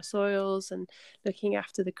after our soils and looking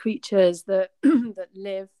after the creatures that that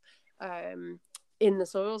live in the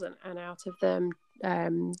soils and out of them,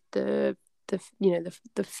 the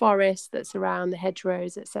forest that's around, the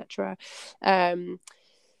hedgerows, etc. um,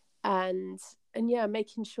 and yeah,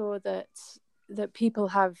 making sure that people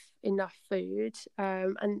have enough food,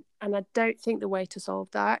 and I don't think the way to solve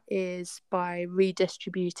that is by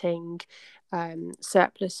redistributing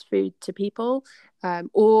surplus food to people,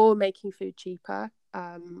 or making food cheaper.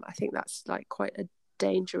 I think that's like quite a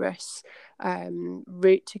dangerous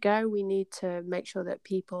route to go. We need to make sure that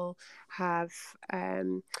people have a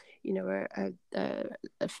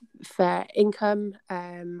fair income,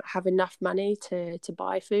 have enough money to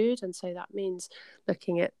buy food, and so that means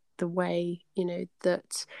looking at the way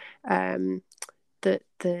that that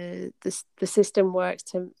the system works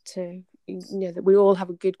to that we all have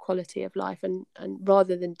a good quality of life, and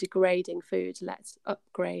rather than degrading food, let's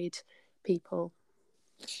upgrade people.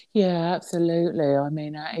 Yeah, absolutely. I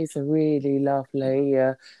mean, that is a really lovely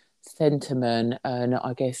sentiment. And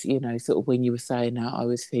I guess, sort of when you were saying that, I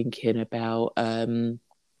was thinking about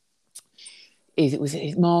was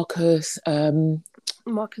it Marcus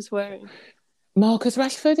Marcus Waring. Marcus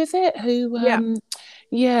Rashford, is it? Who Yeah.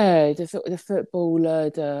 yeah, the sort of the footballer,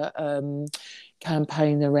 the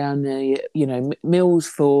campaign around the meals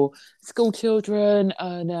for school children,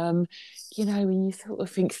 and when you sort of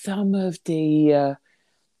think some of the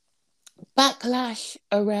backlash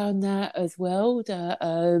around that as well, that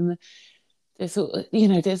there's sort of,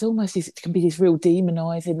 there's almost this, it can be this real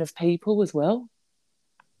demonizing of people as well.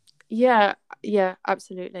 Yeah,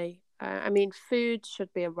 absolutely. I mean, food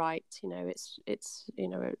should be a right. It's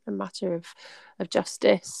a matter of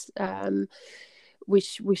justice. We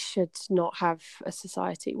should not have a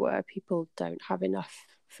society where people don't have enough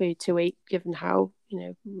food to eat, given how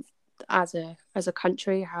as a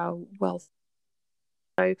country how well.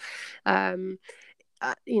 So, um,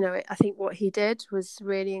 I think what he did was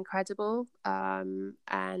really incredible, and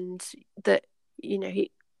that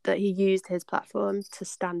he used his platform to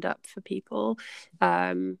stand up for people,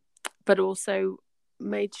 but also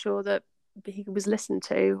made sure that he was listened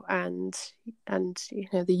to, and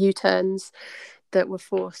the U-turns that were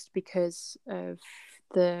forced because of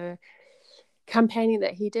the campaigning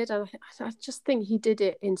that he did, and I just think he did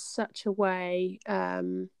it in such a way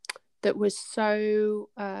that was so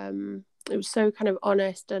it was so kind of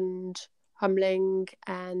honest and humbling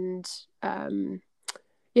and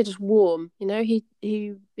yeah, just warm. You know, he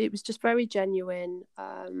it was just very genuine.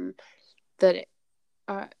 That it,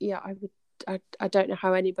 yeah, I don't know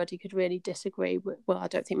how anybody could really disagree with, well, I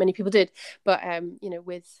don't think many people did, but you know,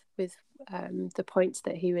 with the points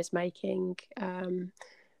that he was making.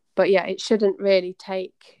 But yeah, it shouldn't really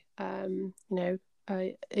take you know,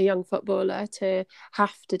 a young footballer to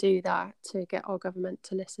have to do that to get our government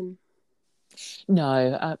to listen.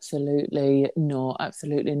 No, absolutely not.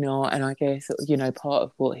 Absolutely not. And I guess, you know, part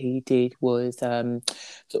of what he did was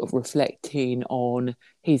sort of reflecting on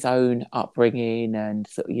his own upbringing and,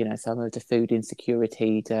 sort of, you know, some of the food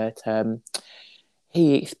insecurity that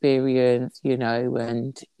he experienced, you know,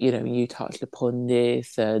 and, you know, you touched upon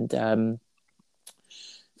this. And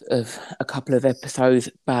of a couple of episodes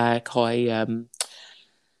back, I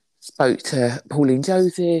spoke to Pauline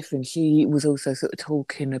Joseph, and she was also sort of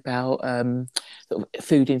talking about sort of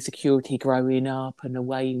food insecurity growing up and the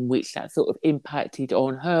way in which that sort of impacted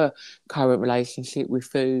on her current relationship with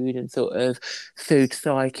food and sort of food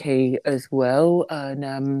psyche as well.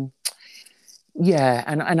 And yeah,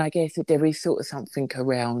 and I guess that there is sort of something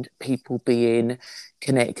around people being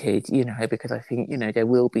connected, you know, because I think, you know, there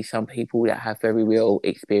will be some people that have very real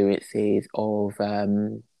experiences of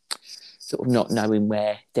sort of not knowing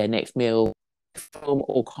where their next meal is from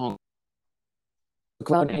or can't be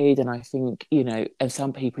granted. And I think, you know, and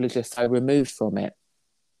some people are just so removed from it.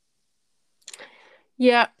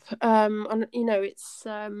 Yep. And you know, it's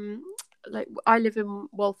like I live in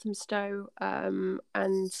Walthamstow, and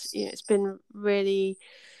you know, it's been really,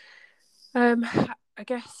 um, I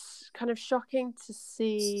guess, kind of shocking to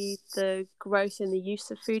see the growth in the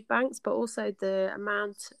use of food banks, but also the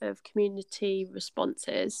amount of community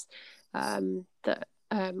responses that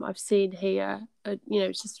I've seen here. You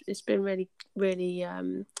know, it's been really, really,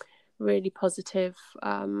 really positive.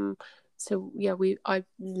 So yeah, I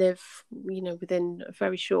live, you know, within a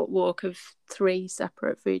very short walk of three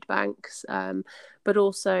separate food banks, but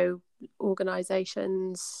also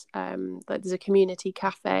organisations, like there's a community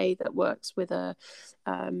cafe that works with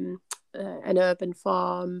an urban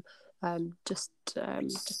farm, just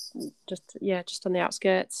yeah, just on the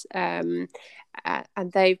outskirts, and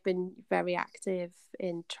they've been very active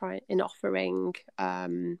in offering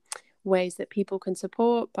ways that people can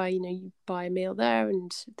support by, you know, you buy a meal there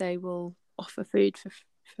and they will offer food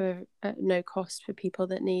for no cost for people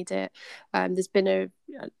that need it. There's been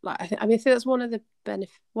like I mean, I think that's one of the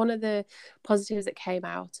one of the positives that came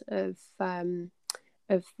out of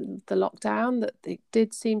the lockdown, that they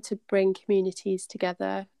did seem to bring communities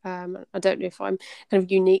together. I don't know if I'm kind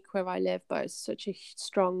of unique where I live, but it's such a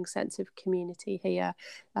strong sense of community here,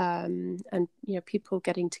 and you know, people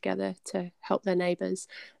getting together to help their neighbours.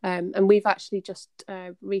 And we've actually just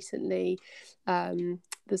recently,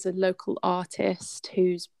 there's a local artist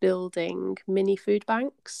who's building mini food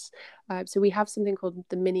banks. So we have something called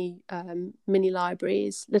the mini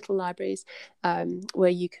libraries, little libraries, where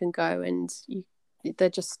you can go and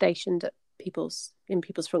they're just stationed at people's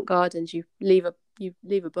front gardens. You leave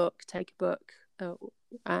a book, take a book,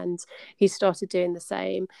 and he started doing the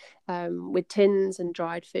same with tins and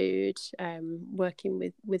dried food,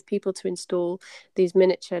 working with people to install these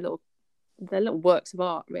miniature little works of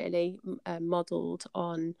art, really, modelled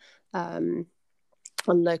on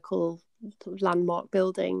local landmark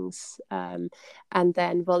buildings, and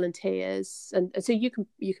then volunteers, and so you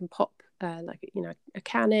can pop like, you know, a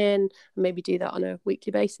can in, and maybe do that on a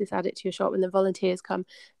weekly basis, add it to your shop, and then volunteers come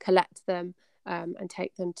collect them, and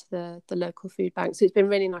take them to the local food bank. So it's been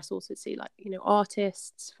really nice also to see, like, you know,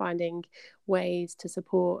 artists finding ways to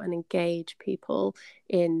support and engage people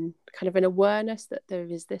in kind of an awareness that there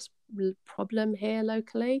is this problem here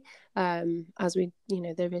locally, as we, you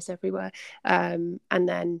know, there is everywhere, and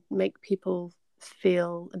then make people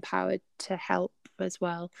feel empowered to help as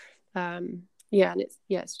well. Yeah, and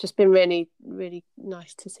it's just been really, really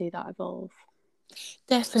nice to see that evolve.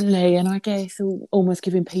 Definitely. And I guess almost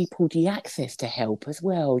giving people the access to help as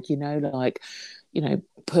well, you know, like, you know,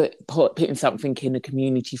 putting something in the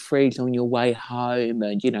community fridge on your way home,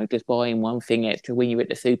 and, you know, just buying one thing extra when you're at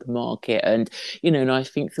the supermarket. And, you know, and I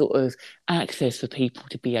think sort of access for people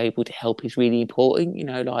to be able to help is really important, you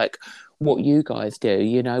know, like what you guys do,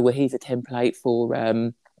 you know, where here's a template for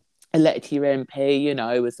elect your MP, you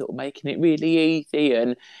know, we're sort of making it really easy,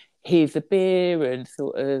 and here's a beer, and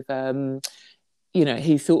sort of you know,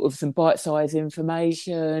 he's sort of some bite-sized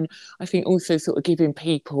information. I think also sort of giving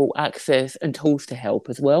people access and tools to help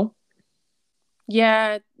as well.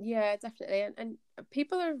 Yeah, definitely. And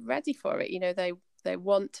people are ready for it. They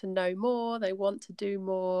want to know more, they want to do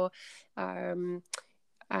more. And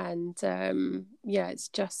it's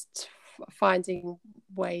just finding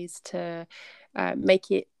ways to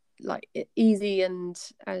make it like easy and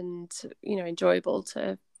enjoyable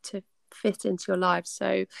to fit into your life.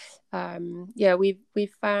 So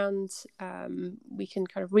we've found we can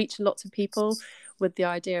kind of reach lots of people with the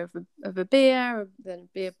idea of a beer, then a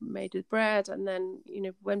beer made with bread, and then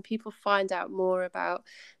when people find out more about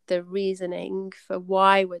the reasoning for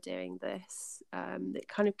why we're doing this, it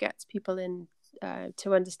kind of gets people in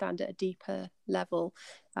to understand at a deeper level.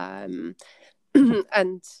 And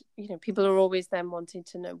people are always then wanting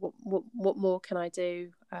to know what more can I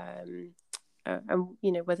do, and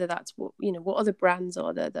whether that's what other brands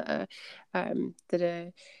are there that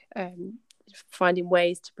are finding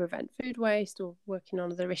ways to prevent food waste or working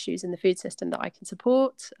on other issues in the food system that I can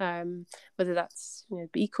support, whether that's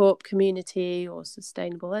B Corp community or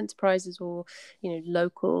sustainable enterprises or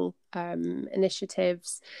local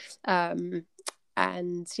initiatives, what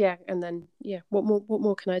more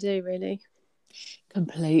can I do, really?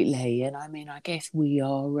 Completely. And I mean, I guess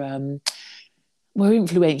we're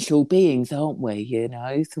influential beings, aren't we?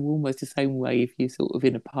 So almost the same way if you're sort of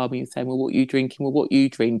in a pub and you're saying, well, what are you drinking? Well, what are you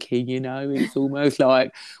drinking? It's almost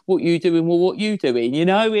like what you doing? Well, what you doing?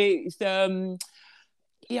 It's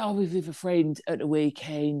yeah, I was with a friend at the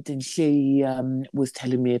weekend and she was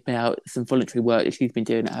telling me about some voluntary work that she's been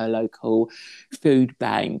doing at her local food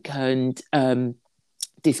bank. And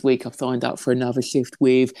this week I've signed up for another shift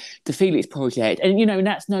with the Felix Project. And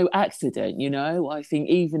that's no accident, I think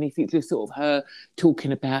even if it's just sort of her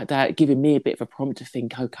talking about that, giving me a bit of a prompt to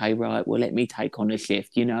think, okay, right, well, let me take on a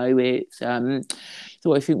shift, it's so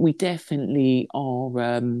I think we definitely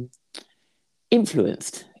are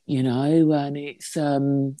influenced, and it's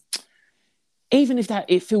even if that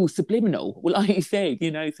it feels subliminal, well, like you said,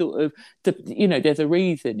 sort of, there's a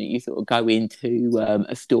reason that you sort of go into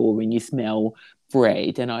a store and you smell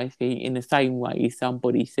bread, and I think in the same way,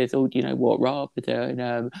 somebody says, "Oh, do you know what? Rather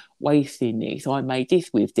than wasting this, I made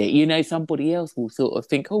this with it." Somebody else will sort of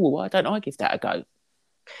think, "Oh, well, why don't I give that a go?"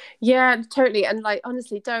 Yeah, totally. And like,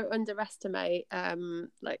 honestly, don't underestimate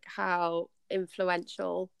like how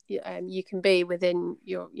influential you can be within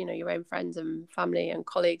your own friends and family and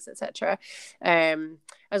colleagues, etc.,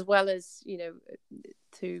 as well as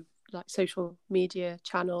to like social media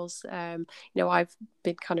channels. I've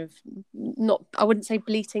been kind of, not, I wouldn't say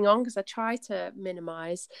bleating on, because I try to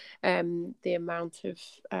minimize the amount of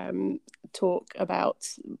talk about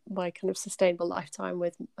my kind of sustainable lifetime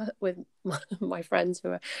with my friends who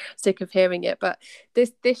are sick of hearing it. But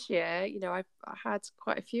this year, I had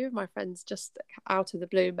quite a few of my friends just out of the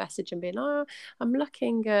blue message and being, "Oh, I'm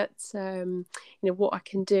looking at what I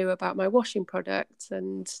can do about my washing products,"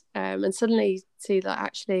 and suddenly see that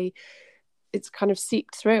actually it's kind of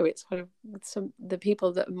seeped through. It's kind of the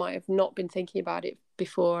people that might have not been thinking about it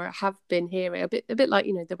before have been hearing a bit like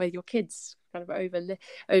the way your kids kind of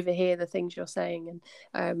overhear the things you're saying.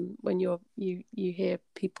 And when you hear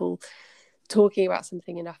people talking about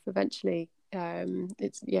something enough, eventually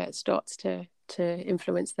it starts to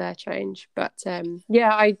influence their change. But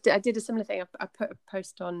I did a similar thing. I put a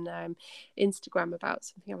post on Instagram about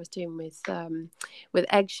something I was doing with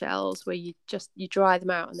eggshells, where you dry them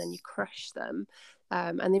out and then you crush them,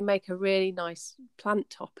 and they make a really nice plant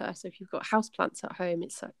topper. So if you've got house plants at home,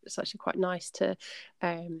 it's actually quite nice to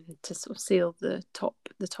sort of seal the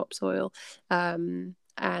topsoil. And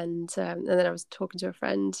then I was talking to a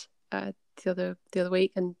friend the other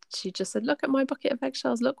week, and she just said, "Look at my bucket of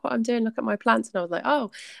eggshells, look what I'm doing, look at my plants." And I was like, oh,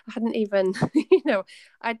 I hadn't even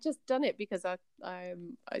I'd just done it because I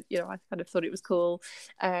kind of thought it was cool,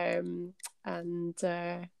 and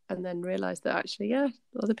then realized that actually, yeah,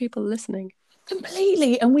 other people are listening.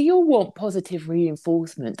 Completely. And we all want positive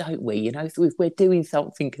reinforcement, don't we? So if we're doing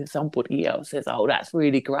something and somebody else says, "Oh, that's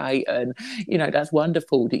really great," and that's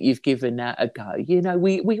wonderful that you've given that a go,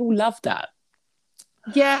 we all love that.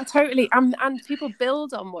 Yeah, totally. And people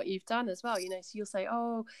build on what you've done as well. So you'll say,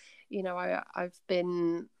 "Oh, I've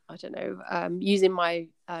been, I don't know, using my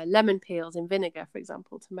lemon peels in vinegar, for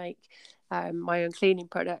example, to make my own cleaning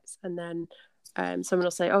products." And then someone will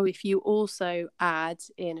say, "Oh, if you also add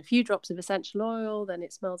in a few drops of essential oil, then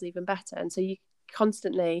it smells even better." And so you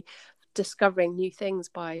constantly discovering new things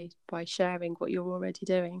by sharing what you're already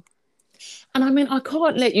doing. And I mean, I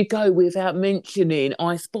can't let you go without mentioning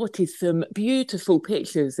I spotted some beautiful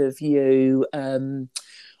pictures of you on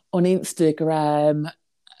Instagram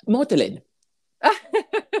modelling.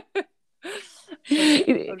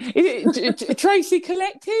 Is it Tracy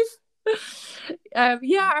Collective? I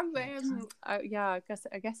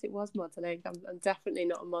guess it was modelling. I'm definitely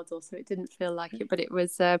not a model, so it didn't feel like it. But it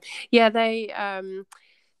was,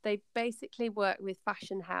 they basically work with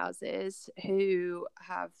fashion houses who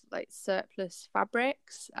have like surplus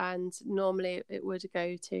fabrics, and normally it would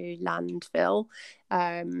go to landfill.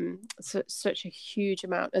 Such a huge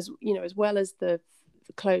amount, as you know, as well as the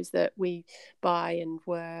clothes that we buy and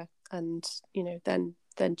wear, and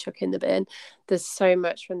then chuck in the bin. There's so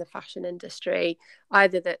much from the fashion industry,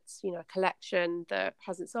 either that's a collection that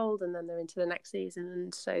hasn't sold and then they're into the next season,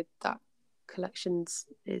 and so that collections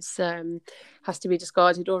has to be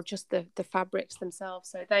discarded, or just the fabrics themselves.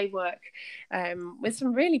 So they work with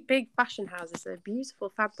some really big fashion houses. They're beautiful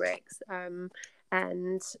fabrics,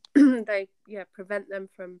 and they prevent them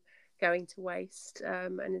from going to waste,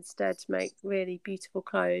 and instead make really beautiful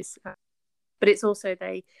clothes. But it's also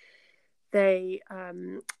they are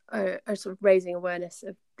sort of raising awareness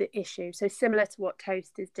of the issue. So similar to what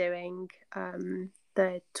Toast is doing,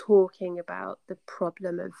 they're talking about the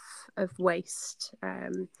problem of waste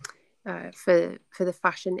for the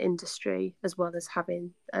fashion industry, as well as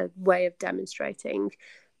having a way of demonstrating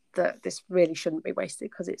that this really shouldn't be wasted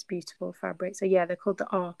because it's beautiful fabric. So they're called the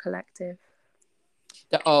R Collective.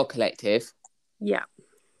 The R Collective? Yeah.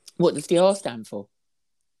 What does the R stand for?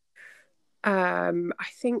 I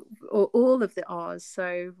think all of the R's.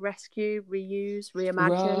 So rescue, reuse,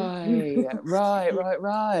 reimagine. Right.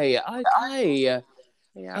 Okay.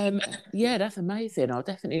 Yeah. That's amazing. I'll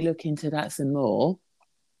definitely look into that some more.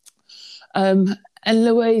 And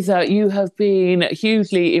Louisa, you have been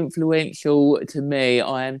hugely influential to me.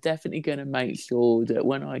 I am definitely going to make sure that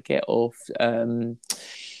when I get off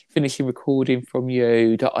finishing recording from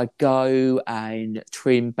you, that I go and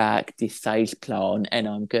trim back this sage plant, and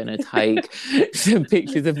I'm going to take some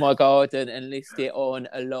pictures of my garden and list it on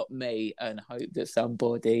Allot Me, and hope that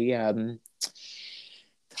somebody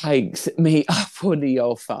takes me up on the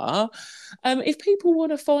offer. If people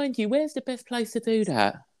want to find you, where's the best place to do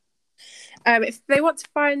that? If they want to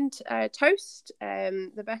find Toast,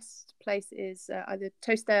 the best place is either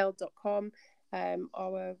toastdale.com,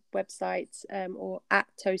 our website, or at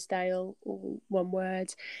Toastdale, all one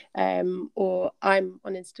word, or I'm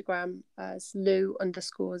on Instagram as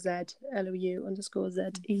Lou_Z,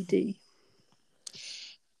 LOU_ZED.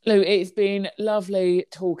 Lou, it's been lovely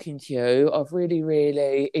talking to you. I've really,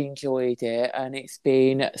 really enjoyed it, and it's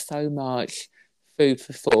been so much food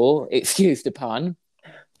for thought. Excuse the pun.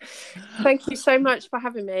 Thank you so much for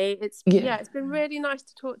having me. It's been really nice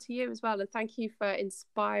to talk to you as well, and thank you for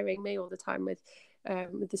inspiring me all the time with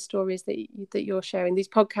the stories that you're sharing. These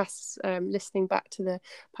podcasts, listening back to the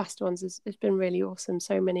past ones, has been really awesome.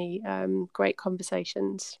 So many great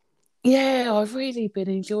conversations. Yeah, I've really been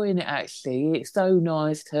enjoying it, actually. It's so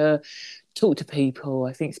nice to talk to people,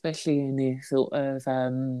 I think, especially in this sort of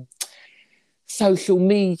social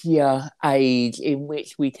media age, in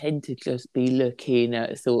which we tend to just be looking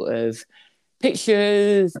at sort of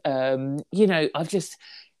pictures. I've just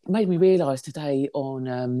made me realise today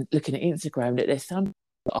on looking at Instagram that there's some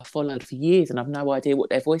that I've followed for years and I've no idea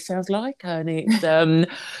what their voice sounds like, and it's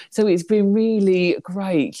so it's been really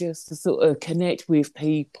great just to sort of connect with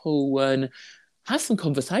people and have some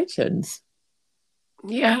conversations.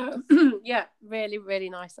 Yeah, really, really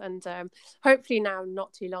nice, and hopefully now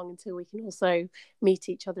not too long until we can also meet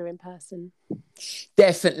each other in person.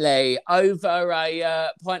 Definitely over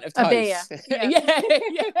a pint of toast. A beer. Yeah.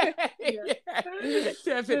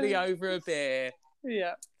 Definitely over a beer.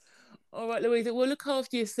 Yeah. All right, Louisa, well, look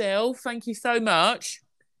after yourself. Thank you so much.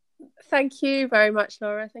 Thank you very much,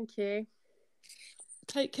 Laura. Thank you.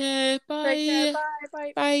 Take care. Bye. Take care.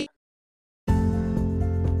 Bye. Bye.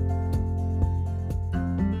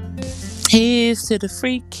 Here's to the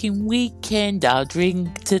freaking weekend, I'll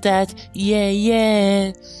drink to that,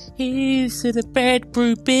 yeah. Here's to the bad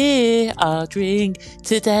brew beer, I'll drink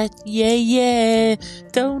to that, yeah.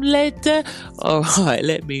 Don't let the... Alright,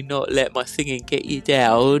 let me not let my singing get you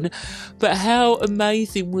down. But how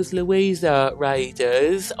amazing was Louisa,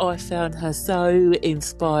 Raiders? I found her so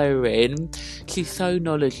inspiring. She's so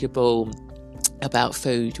knowledgeable about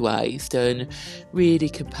food waste and really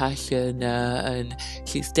compassionate, and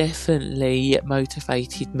she's definitely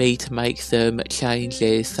motivated me to make some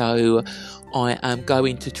changes. So I am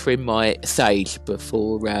going to trim my sage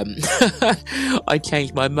before I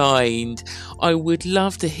change my mind. I would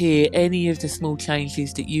love to hear any of the small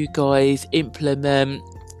changes that you guys implement.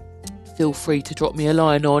 Feel free to drop me a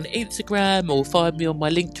line on Instagram or find me on my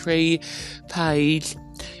Linktree page.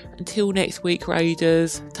 Until next week,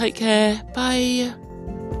 Raiders, take care. Bye.